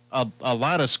a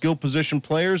lot of skill position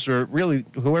players, or really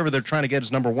whoever they're trying to get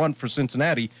as number 1 for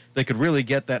Cincinnati. They could really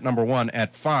get that number 1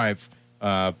 at 5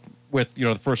 with,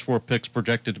 the first 4 picks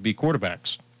projected to be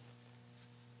quarterbacks.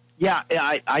 Yeah,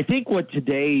 I think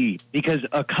because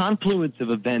a confluence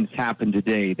of events happened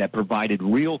today that provided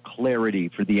real clarity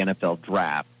for the NFL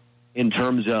draft in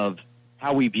terms of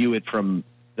how we view it from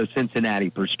the Cincinnati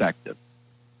perspective.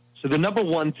 So the number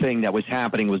one thing that was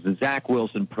happening was the Zach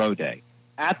Wilson Pro Day.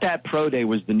 At that Pro Day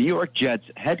was the New York Jets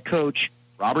head coach,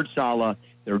 Robert Saleh,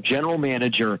 their general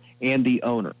manager, and the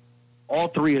owner. All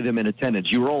 3 of them in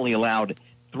attendance. You were only allowed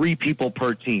 3 people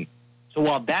per team. So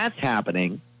while that's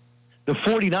happening, the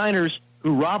 49ers,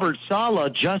 who Robert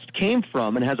Saleh just came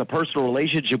from and has a personal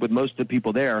relationship with most of the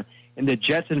people there, And the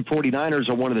Jets and 49ers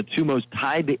are one of the two most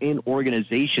tied-in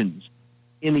organizations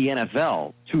in the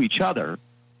NFL to each other.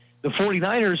 The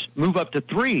 49ers move up to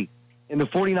 3, and the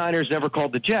 49ers never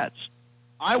called the Jets.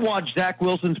 I watched Zach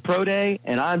Wilson's pro day,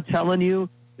 and I'm telling you,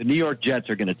 the New York Jets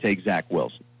are going to take Zach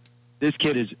Wilson. This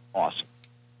kid is awesome.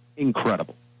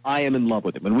 Incredible. I am in love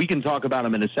with him. And we can talk about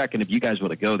him in a second if you guys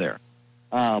want to go there.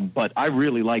 But I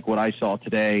really like what I saw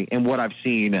today and what I've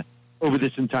seen over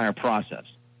this entire process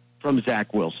from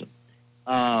Zach Wilson.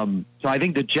 So I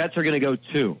think the Jets are going to go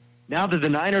 2. Now that the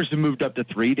Niners have moved up to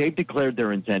 3, they've declared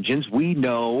their intentions. We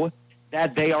know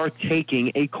that they are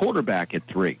taking a quarterback at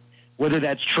 3. Whether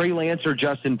that's Trey Lance or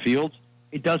Justin Fields,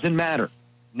 it doesn't matter.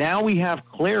 Now we have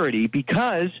clarity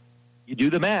because you do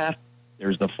the math.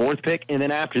 There's the 4th pick, and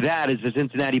then after that is the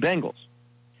Cincinnati Bengals.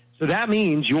 So that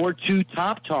means your 2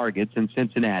 top targets in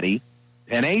Cincinnati,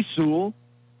 Penei Sewell,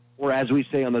 or as we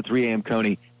say on the 3 a.m.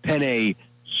 Coney, Penei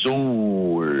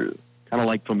Sewell, kind of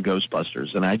like from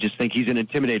Ghostbusters. And I just think he's an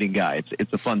intimidating guy.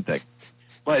 It's a fun thing.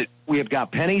 But we have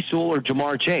got Penei Sewell or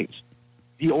Jamar Chase.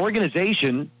 The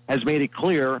organization has made it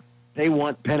clear they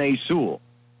want Penei Sewell.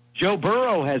 Joe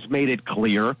Burrow has made it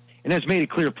clear, and has made it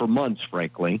clear for months,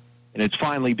 frankly, and it's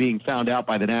finally being found out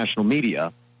by the national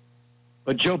media.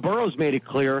 But Joe Burrow's made it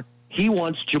clear he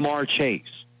wants Jamar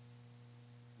Chase.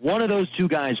 One of those 2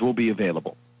 guys will be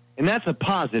available. And that's a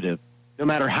positive, no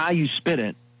matter how you spin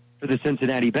it, for the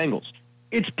Cincinnati Bengals.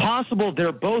 It's possible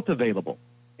they're both available.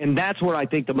 And that's where I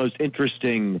think the most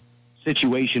interesting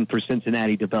situation for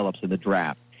Cincinnati develops in the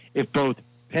draft. If both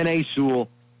Penei Sewell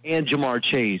and Jamar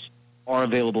Chase are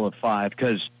available at 5,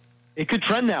 because it could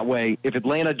trend that way if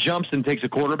Atlanta jumps and takes a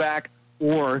quarterback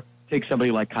or takes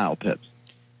somebody like Kyle Pitts.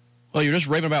 Well, you're just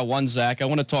raving about one, Zach. I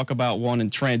want to talk about one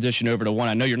and transition over to one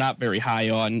I know you're not very high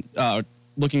on.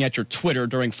 Looking at your Twitter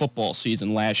during football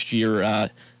season last year, I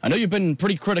know you've been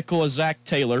pretty critical of Zach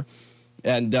Taylor,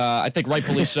 and I think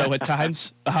rightfully so at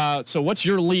times. So what's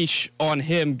your leash on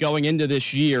him going into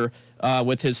this year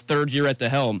with his 3rd year at the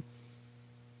helm?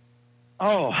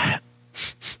 Oh,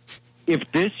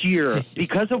 if this year,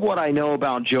 because of what I know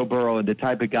about Joe Burrow and the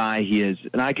type of guy he is,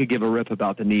 and I could give a rip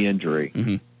about the knee injury,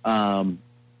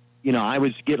 I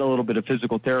was getting a little bit of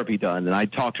physical therapy done, and I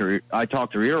talked her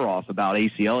ear off about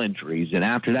ACL injuries, and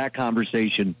after that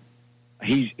conversation,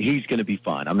 he's going to be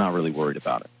fine. I'm not really worried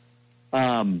about it.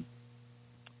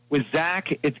 With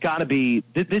Zach, it's got to be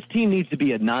this team needs to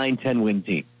be a 9-10 win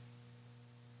team,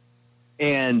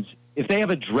 and if they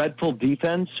have a dreadful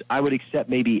defense, I would accept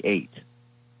maybe 8.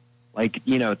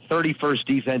 31st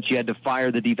defense, you had to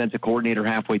fire the defensive coordinator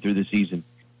halfway through the season.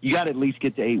 You got to at least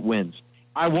get to 8 wins.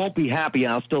 I won't be happy,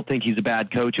 and I'll still think he's a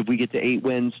bad coach if we get to 8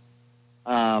 wins.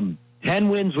 10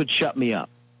 wins would shut me up.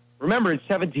 Remember, it's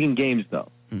 17 games,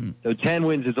 though. Mm-hmm. So 10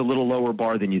 wins is a little lower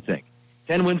bar than you think.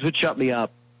 10 wins would shut me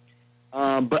up.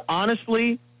 But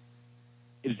honestly,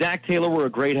 if Zach Taylor were a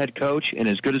great head coach and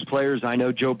as good as players I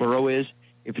know Joe Burrow is,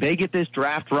 if they get this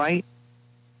draft right,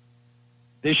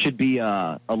 this should be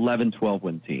a 11-12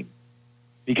 win team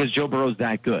because Joe Burrow's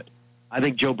that good. I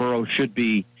think Joe Burrow should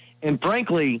be, and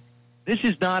frankly, this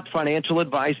is not financial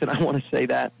advice, and I want to say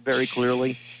that very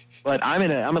clearly. But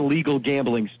I'm a legal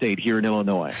gambling state here in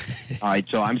Illinois. All right,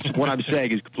 so what I'm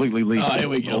saying is completely legal. Oh, here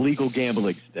we go. A legal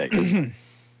gambling state.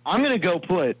 I'm going to go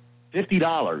put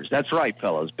 $50. That's right,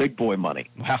 fellas. Big boy money.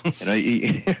 Wow.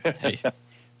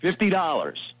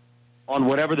 $50 on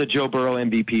whatever the Joe Burrow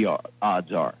MVP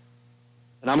odds are.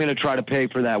 And I'm going to try to pay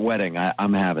for that wedding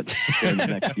I'm having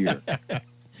next year.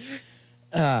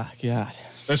 God.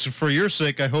 Listen, for your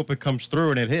sake, I hope it comes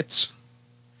through and it hits.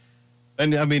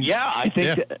 And I mean, yeah, I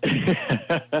think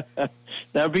that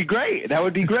would be great. That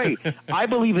would be great. I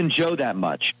believe in Joe that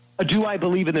much. Do I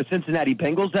believe in the Cincinnati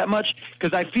Bengals that much?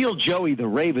 Because I feel Joey, the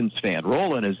Ravens fan,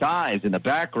 rolling his eyes in the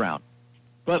background.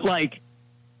 But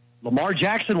Lamar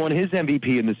Jackson won his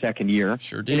MVP in the second year.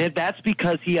 Sure did. And that's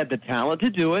because he had the talent to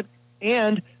do it.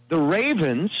 And the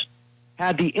Ravens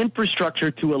had the infrastructure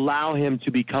to allow him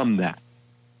to become that.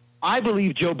 I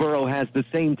believe Joe Burrow has the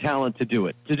same talent to do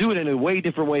it in a way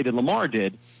different way than Lamar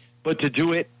did, but to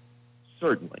do it,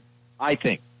 certainly, I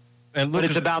think. But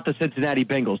it's about the Cincinnati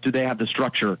Bengals. Do they have the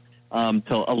structure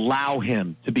to allow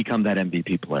him to become that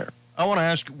MVP player? I want to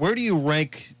ask, where do you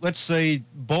rank, let's say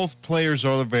both players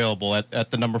are available at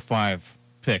the number 5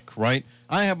 pick, right?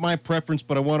 I have my preference,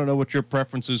 but I want to know what your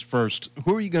preference is first.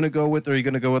 Who are you going to go with? Are you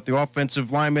going to go with the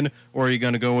offensive lineman, or are you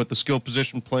going to go with the skill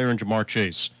position player in Jamar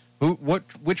Chase?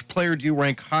 Which player do you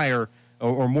rank higher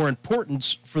or more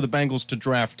importance for the Bengals to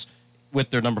draft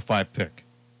with their number 5 pick?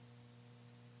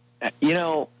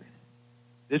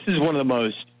 This is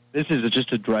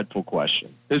just a dreadful question.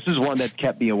 This is one that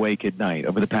kept me awake at night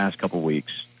over the past couple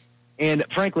weeks. And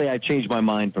frankly, I changed my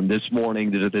mind from this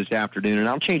morning to this afternoon, and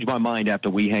I'll change my mind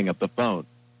after we hang up the phone.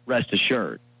 Rest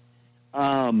assured.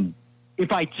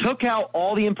 If I took out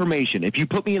all the information, if you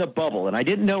put me in a bubble and I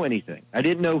didn't know anything, I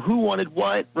didn't know who wanted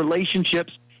what,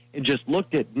 relationships, and just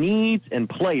looked at needs and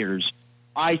players,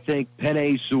 I think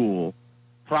Penei Sewell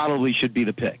probably should be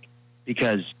the pick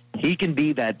because he can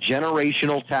be that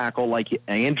generational tackle like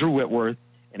Andrew Whitworth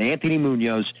and Anthony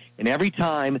Munoz, and every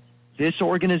time this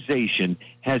organization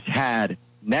has had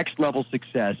next-level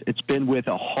success, it's been with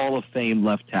a Hall of Fame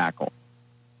left tackle.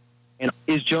 And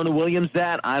is Jonah Williams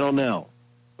that? I don't know.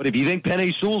 But if you think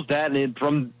Penei Sewell's that, and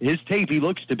from his tape he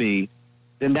looks to be,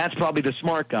 then that's probably the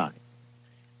smart guy.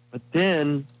 But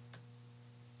then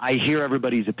I hear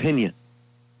everybody's opinion.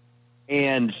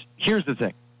 And here's the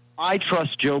thing. I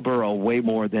trust Joe Burrow way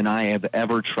more than I have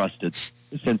ever trusted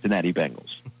the Cincinnati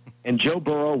Bengals. And Joe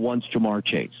Burrow wants Jamar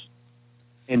Chase.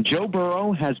 And Joe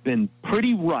Burrow has been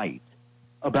pretty right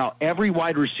about every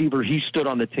wide receiver he stood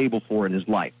on the table for in his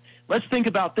life. Let's think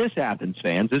about this, Athens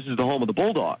fans. This is the home of the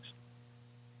Bulldogs.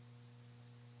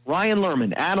 Ryan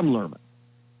Lerman, Adam Lerman.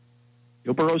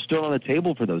 Joe Burrow stood on the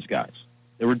table for those guys.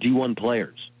 They were D1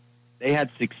 players. They had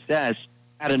success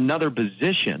at another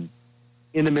position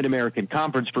in the Mid-American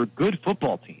Conference for good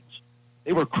football teams.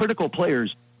 They were critical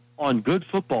players on good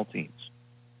football teams.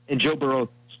 And Joe Burrow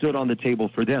stood on the table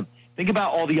for them. Think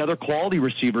about all the other quality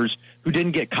receivers who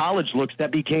didn't get college looks that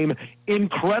became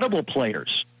incredible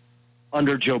players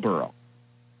under Joe Burrow.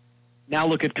 Now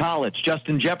look at college.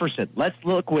 Justin Jefferson. Let's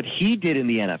look what he did in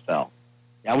the NFL.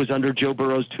 That was under Joe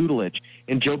Burrow's tutelage.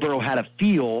 And Joe Burrow had a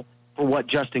feel for what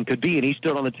Justin could be, and he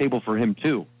stood on the table for him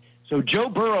too. So Joe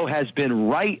Burrow has been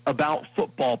right about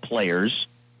football players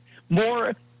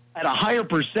more at a higher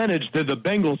percentage than the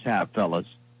Bengals have, fellas.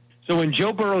 So when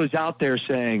Joe Burrow is out there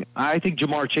saying, I think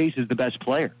Jamar Chase is the best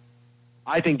player,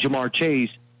 I think Jamar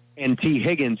Chase and T.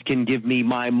 Higgins can give me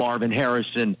my Marvin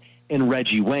Harrison and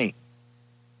Reggie Wayne.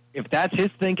 If that's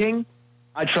his thinking,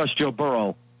 I trust Joe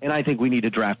Burrow, and I think we need to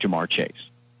draft Jamar Chase.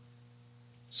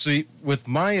 See, with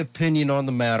my opinion on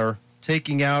the matter,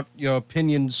 taking out your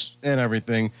opinions and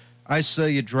everything, I say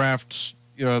you draft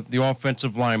the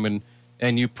offensive lineman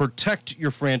and you protect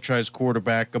your franchise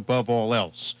quarterback above all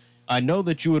else. I know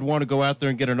that you would want to go out there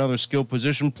and get another skill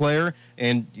position player,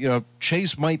 and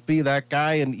Chase might be that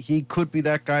guy, and he could be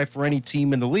that guy for any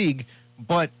team in the league,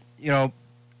 but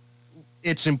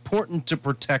it's important to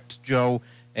protect Joe,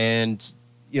 and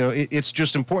it's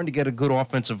just important to get a good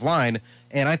offensive line,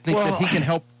 and I think that he can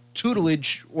help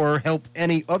tutelage or help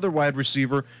any other wide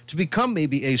receiver to become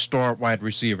maybe a star wide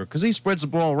receiver because he spreads the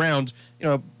ball around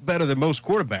better than most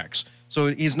quarterbacks. So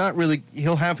he's not really –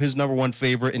 he'll have his number one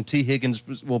favorite, and T. Higgins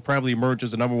will probably emerge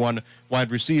as the number one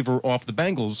wide receiver off the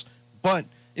Bengals. But,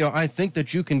 I think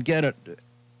that you can get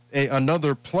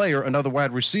another player, another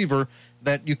wide receiver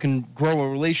that you can grow a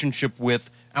relationship with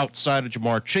outside of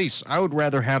Jamar Chase. I would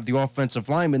rather have the offensive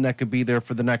lineman that could be there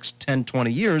for the next 10,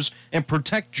 20 years and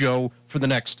protect Joe for the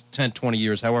next 10, 20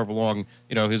 years, however long,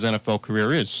 his NFL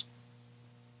career is.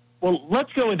 Well,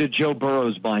 let's go into Joe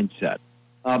Burrow's mindset.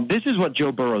 This is what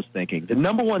Joe Burrow's thinking. The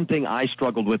number one thing I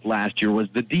struggled with last year was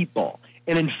the deep ball.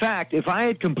 And in fact, if I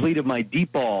had completed my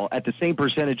deep ball at the same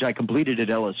percentage I completed at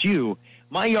LSU,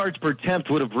 my yards per attempt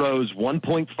would have rose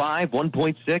 1.5,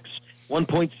 1.6,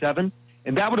 1.7,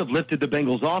 and that would have lifted the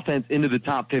Bengals offense into the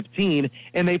top 15,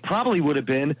 and they probably would have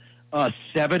been a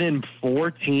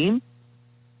 7-4 team.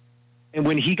 And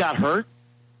when he got hurt,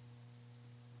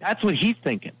 that's what he's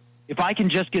thinking. If I can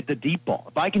just get the deep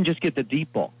ball,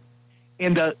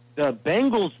 And the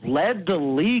Bengals led the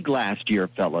league last year,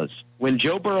 fellas. When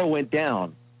Joe Burrow went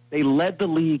down, they led the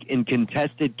league in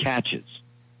contested catches.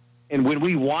 And when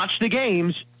we watched the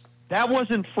games, that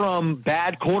wasn't from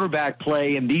bad quarterback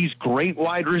play and these great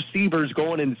wide receivers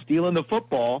going and stealing the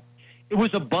football. It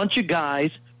was a bunch of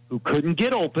guys who couldn't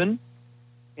get open,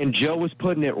 and Joe was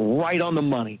putting it right on the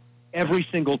money every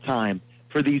single time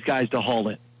for these guys to haul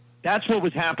it. That's what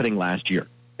was happening last year.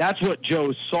 That's what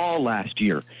Joe saw last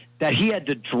year, that he had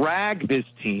to drag this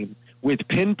team with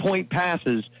pinpoint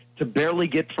passes to barely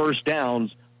get first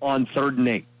downs on 3rd and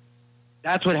 8.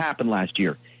 That's what happened last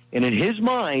year. And in his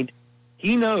mind,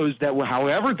 he knows that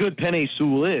however good Penei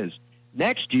Sewell is,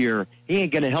 next year he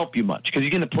ain't going to help you much because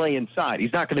he's going to play inside.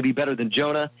 He's not going to be better than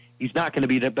Jonah. He's not going to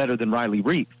be better than Riley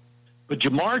Reif. But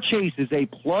Jamar Chase is a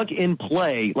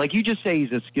plug-and-play. Like you just say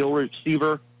he's a skill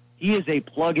receiver. He is a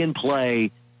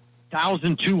plug-and-play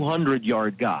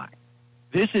 1,200-yard guy.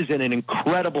 This is an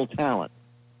incredible talent.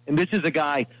 And this is a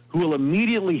guy who will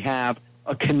immediately have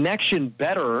a connection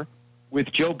better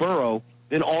with Joe Burrow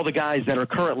than all the guys that are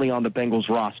currently on the Bengals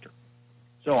roster.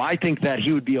 So I think that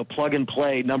he would be a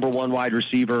plug-and-play number one wide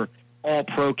receiver,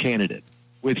 all-pro candidate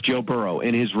with Joe Burrow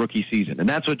in his rookie season. And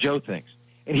that's what Joe thinks.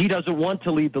 And he doesn't want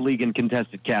to lead the league in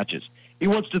contested catches. He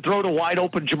wants to throw to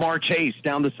wide-open Jamar Chase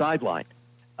down the sideline.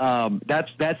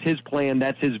 That's his plan.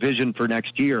 That's his vision for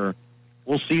next year.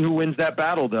 We'll see who wins that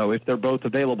battle, though, if they're both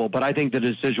available. But I think the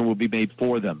decision will be made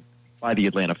for them by the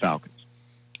Atlanta Falcons.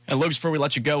 And Lucas, before we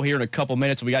let you go here in a couple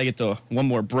minutes, we got to get to one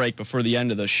more break before the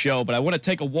end of the show. But I want to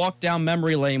take a walk down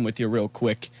memory lane with you real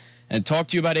quick and talk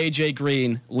to you about A.J.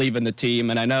 Green leaving the team.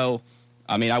 And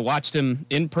I watched him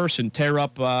in person tear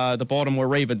up the Baltimore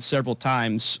Ravens several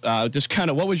times. Just kind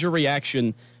of what was your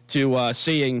reaction to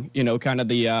seeing, kind of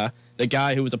the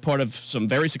guy who was a part of some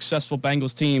very successful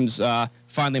Bengals teams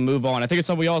finally move on? I think it's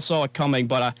something we all saw it coming,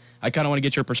 but I kind of want to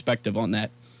get your perspective on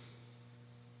that.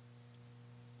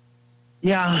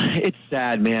 Yeah, it's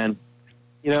sad, man.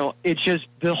 It's just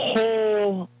the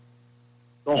whole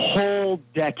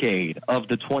decade of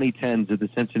the 2010s of the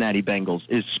Cincinnati Bengals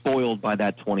is spoiled by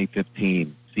that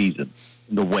 2015 season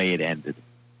and the way it ended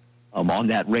on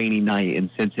that rainy night in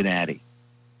Cincinnati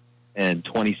in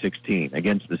 2016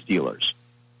 against the Steelers.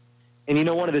 And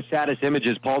one of the saddest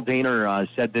images, Paul Dehner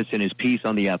said this in his piece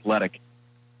on The Athletic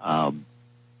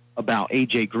about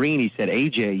A.J. Green. He said,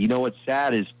 A.J., what's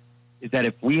sad is that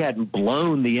if we hadn't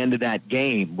blown the end of that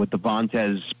game with the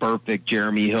Vontaze Burfict,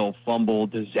 Jeremy Hill fumble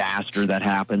disaster that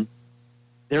happened,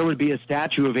 there would be a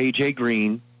statue of A.J.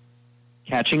 Green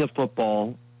catching a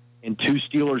football and two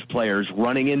Steelers players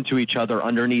running into each other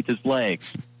underneath his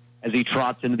legs as he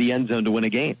trots into the end zone to win a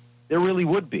game. There really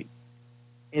would be.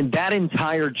 And that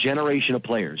entire generation of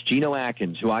players, Geno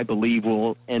Atkins, who I believe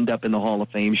will end up in the Hall of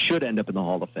Fame, should end up in the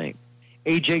Hall of Fame.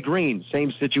 A.J. Green,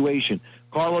 same situation.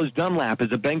 Carlos Dunlap is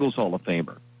a Bengals Hall of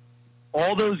Famer.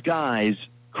 All those guys'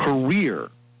 career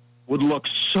would look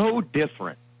so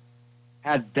different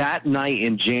had that night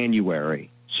in January,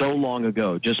 so long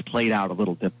ago, just played out a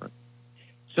little different.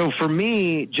 So for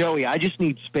me, Joey, I just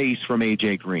need space from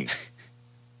A.J. Green.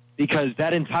 Because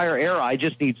that entire era, I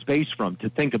just need space from to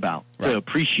think about, to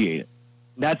appreciate it.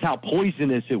 And that's how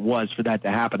poisonous it was for that to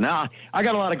happen. Now, I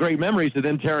got a lot of great memories of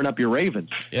them tearing up your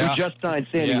Ravens. Yeah. Who just signed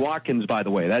Sammy Watkins, by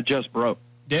the way. That just broke.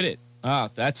 Did it?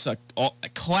 That's a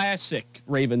classic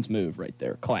Ravens move right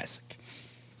there. Classic.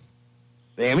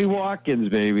 Sammy Watkins,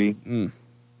 baby.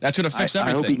 That's going to fix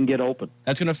everything. I hope he can get open.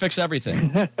 That's going to fix everything.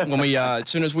 When we, as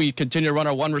soon as we continue to run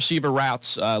our one receiver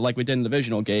routes like we did in the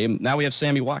divisional game, now we have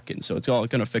Sammy Watkins, so it's all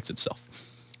going to fix itself.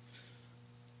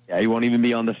 Yeah, he won't even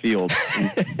be on the field.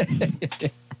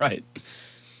 Right.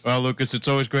 Well, Lucas, it's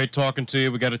always great talking to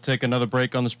you. We got to take another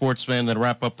break on the Sports Fan, then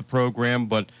wrap up the program.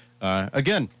 But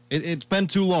again, it's been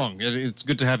too long. It's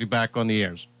good to have you back on the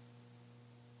airs.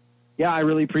 Yeah, I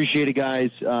really appreciate it,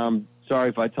 guys. Sorry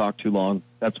if I talk too long.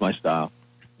 That's my style.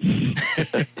 You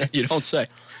don't say.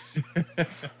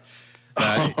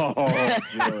 Joey.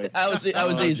 That was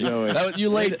easy. You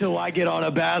laid it till I get on a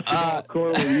basketball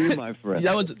court with you, my friend.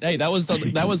 That was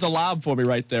the lob for me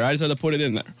right there. I just had to put it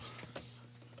in there.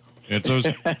 It's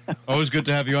always good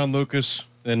to have you on, Lucas,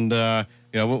 and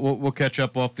we'll catch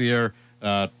up off the air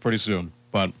pretty soon.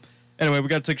 But anyway, we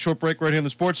got to take a short break right here on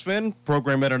the Sports Fan.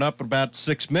 Program ended up in about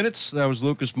 6 minutes. That was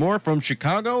Lucas Moore from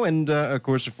Chicago, and of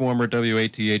course a former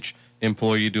WATH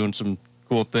employee doing some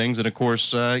cool things, and of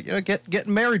course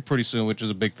getting married pretty soon, which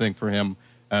is a big thing for him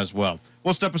as well.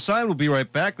 We'll step aside. We'll be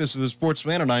right back. This is the Sports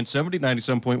Fan on 970,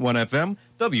 97.1 FM,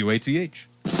 WATH.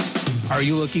 Are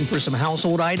you looking for some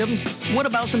household items? What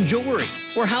about some jewelry?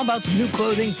 Or how about some new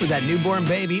clothing for that newborn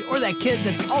baby or that kid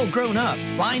that's all grown up?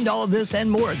 Find all of this and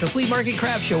more at the Flea Market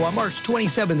Craft Show on March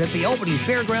 27th at the Albany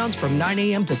Fairgrounds from 9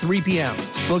 a.m. to 3 p.m.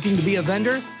 Looking to be a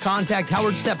vendor? Contact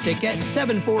Howard Septic at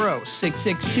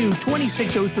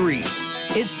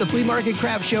 740-662-2603. It's the Flea Market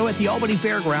Craft Show at the Albany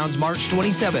Fairgrounds March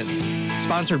 27th.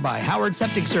 Sponsored by Howard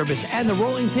Septic Service and the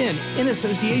Rolling Pin in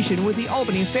association with the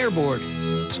Albany Fair Board.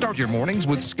 Start your mornings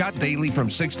with Scott Daly from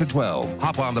 6 to 12.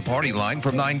 Hop on the party line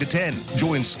from 9 to 10.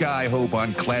 Join Sky Hope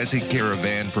on Classic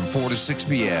Caravan from 4 to 6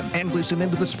 p.m. And listen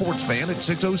into the Sports Fan at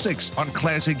 6:06 on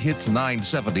Classic Hits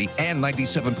 970 and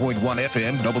 97.1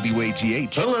 FM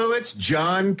WATH. Hello, it's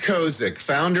John Kozik,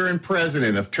 founder and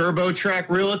president of TurboTrack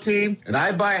Realty, and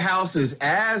I buy houses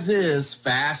as is,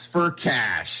 fast for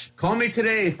cash. Call me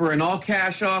today for an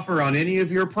all-cash offer on any of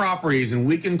your properties, and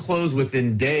we can close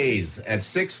within days at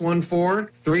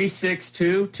 614-362-2000,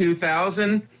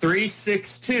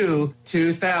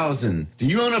 362-2000. Do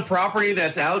you own a property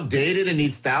that's outdated and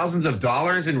needs thousands of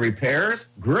dollars in repairs?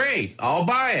 Great, I'll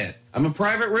buy it. I'm a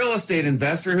private real estate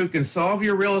investor who can solve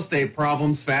your real estate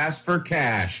problems fast for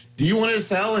cash. Do you want to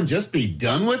sell and just be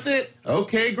done with it?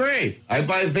 Okay, great. I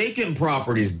buy vacant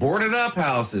properties, boarded up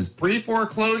houses,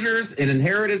 pre-foreclosures, and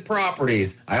inherited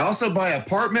properties. I also buy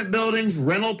apartment buildings,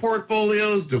 rental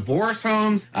portfolios, divorce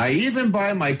homes. I even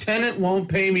buy my tenant won't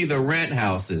pay me the rent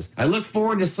houses. I look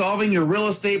forward to solving your real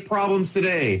estate problems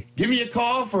today. Give me a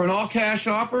call for an all-cash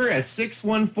offer at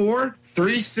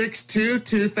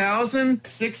 614-362-2000,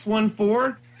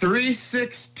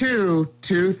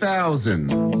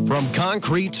 614-362-2000. From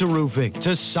concrete to roofing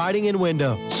to siding and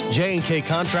windows, J&K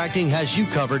Contracting has you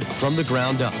covered from the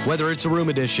ground up. Whether it's a room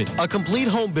addition, a complete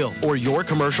home build, or your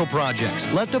commercial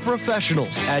projects, let the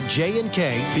professionals at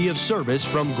J&K be of service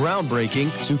from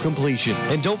groundbreaking to completion.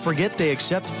 And don't forget they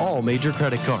accept all major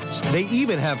credit cards. They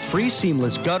even have free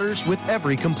seamless gutters with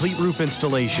every complete roof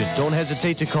installation. Don't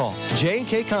hesitate to call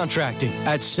J&K Contracting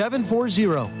at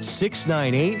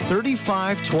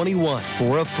 740-698-3521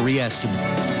 for a free estimate.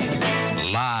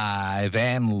 Live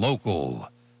and local.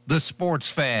 The Sports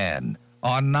Fan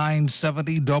on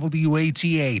 970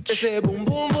 WATH.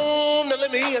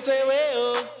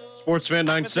 Sports Fan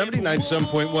 970,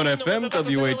 97.1 FM,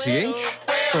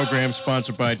 WATH. Program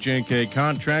sponsored by J&K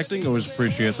Contracting. Always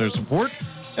appreciate their support.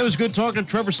 It was good talking to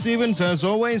Trevor Stevens, as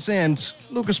always, and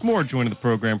Lucas Moore joining the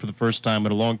program for the first time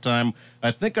in a long time.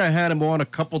 I think I had him on a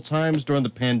couple times during the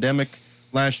pandemic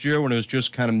last year when it was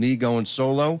just kind of me going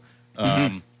solo.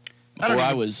 Before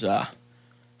I was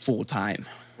full-time.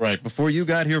 Right, before you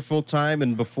got here full-time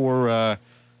and before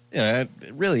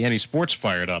really any sports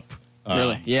fired up.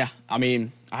 Really? Yeah. I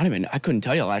mean, I couldn't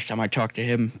tell you last time I talked to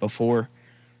him before.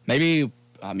 Maybe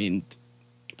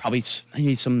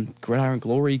some Gridiron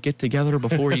Glory get-together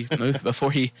before he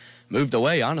moved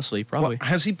away, honestly, probably. Well,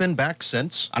 has he been back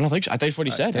since? I don't think so. I think that's what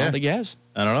he said. I don't think he has.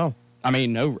 I don't know.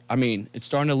 It's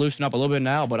starting to loosen up a little bit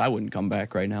now, but I wouldn't come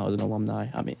back right now as an alumni.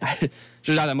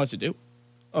 There's not that much to do.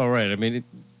 All right.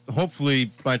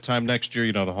 Hopefully by the time next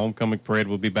year, the homecoming parade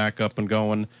will be back up and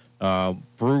going.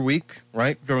 Brew Week,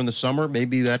 right, during the summer.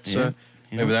 Maybe that's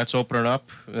maybe that's opening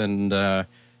up, and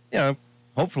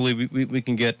hopefully we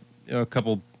can get a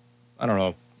couple. I don't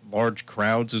know, large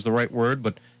crowds is the right word,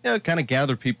 but kind of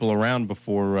gather people around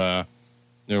before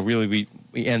really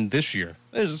we end this year.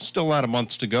 There's still a lot of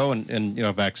months to go, and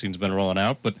vaccines been rolling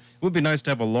out, but it would be nice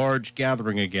to have a large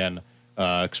gathering again,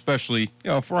 especially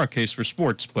for our case for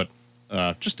sports, but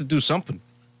just to do something.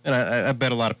 And I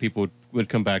bet a lot of people would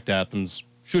come back to Athens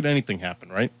should anything happen,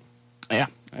 right? Yeah,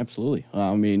 absolutely.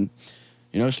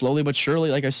 Slowly but surely,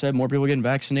 like I said, more people getting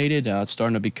vaccinated. It's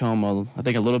starting to become, I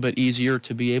think, a little bit easier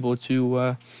to be able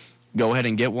to go ahead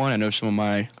and get one. I know some of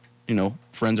my,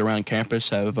 friends around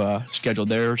campus have scheduled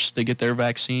theirs to get their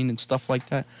vaccine and stuff like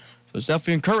that. So it's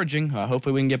definitely encouraging.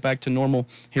 Hopefully we can get back to normal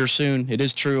here soon. It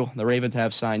is true. The Ravens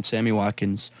have signed Sammy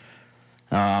Watkins.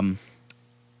 You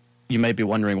may be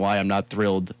wondering why I'm not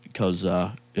thrilled because,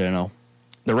 the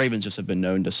Ravens just have been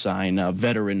known to sign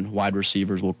veteran wide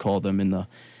receivers, we'll call them, in the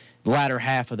latter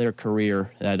half of their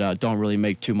career that don't really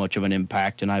make too much of an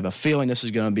impact, and I have a feeling this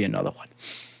is going to be another one.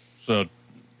 So,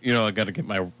 I got to get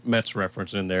my Mets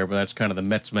reference in there, but that's kind of the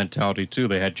Mets mentality, too.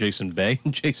 They had Jason Bay,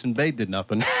 and Jason Bay did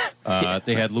nothing.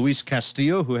 They had Luis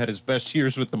Castillo, who had his best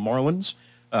years with the Marlins.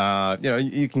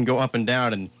 You can go up and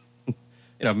down, and,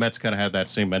 Mets kind of had that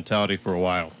same mentality for a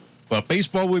while. But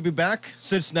baseball will be back.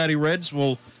 Cincinnati Reds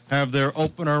will have their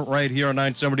opener right here on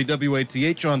 970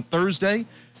 WATH on Thursday.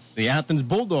 The Athens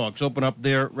Bulldogs open up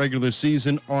their regular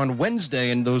season on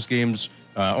Wednesday, and those games,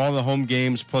 all the home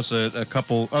games plus a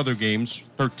couple other games,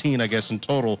 13, I guess, in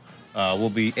total, will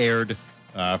be aired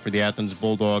for the Athens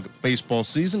Bulldog baseball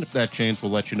season. If that changes,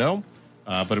 we'll let you know.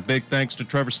 But a big thanks to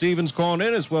Trevor Stevens calling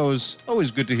in, as well as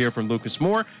always good to hear from Lucas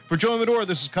Moore. For Joe Medora,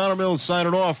 this is Connor Mills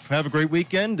signing off. Have a great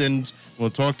weekend, and we'll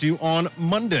talk to you on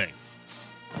Monday.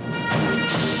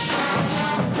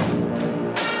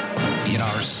 In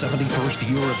our 71st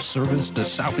year of service to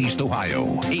Southeast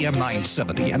Ohio, AM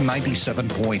 970 and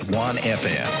 97.1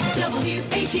 FM.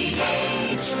 WATH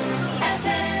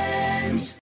Athens.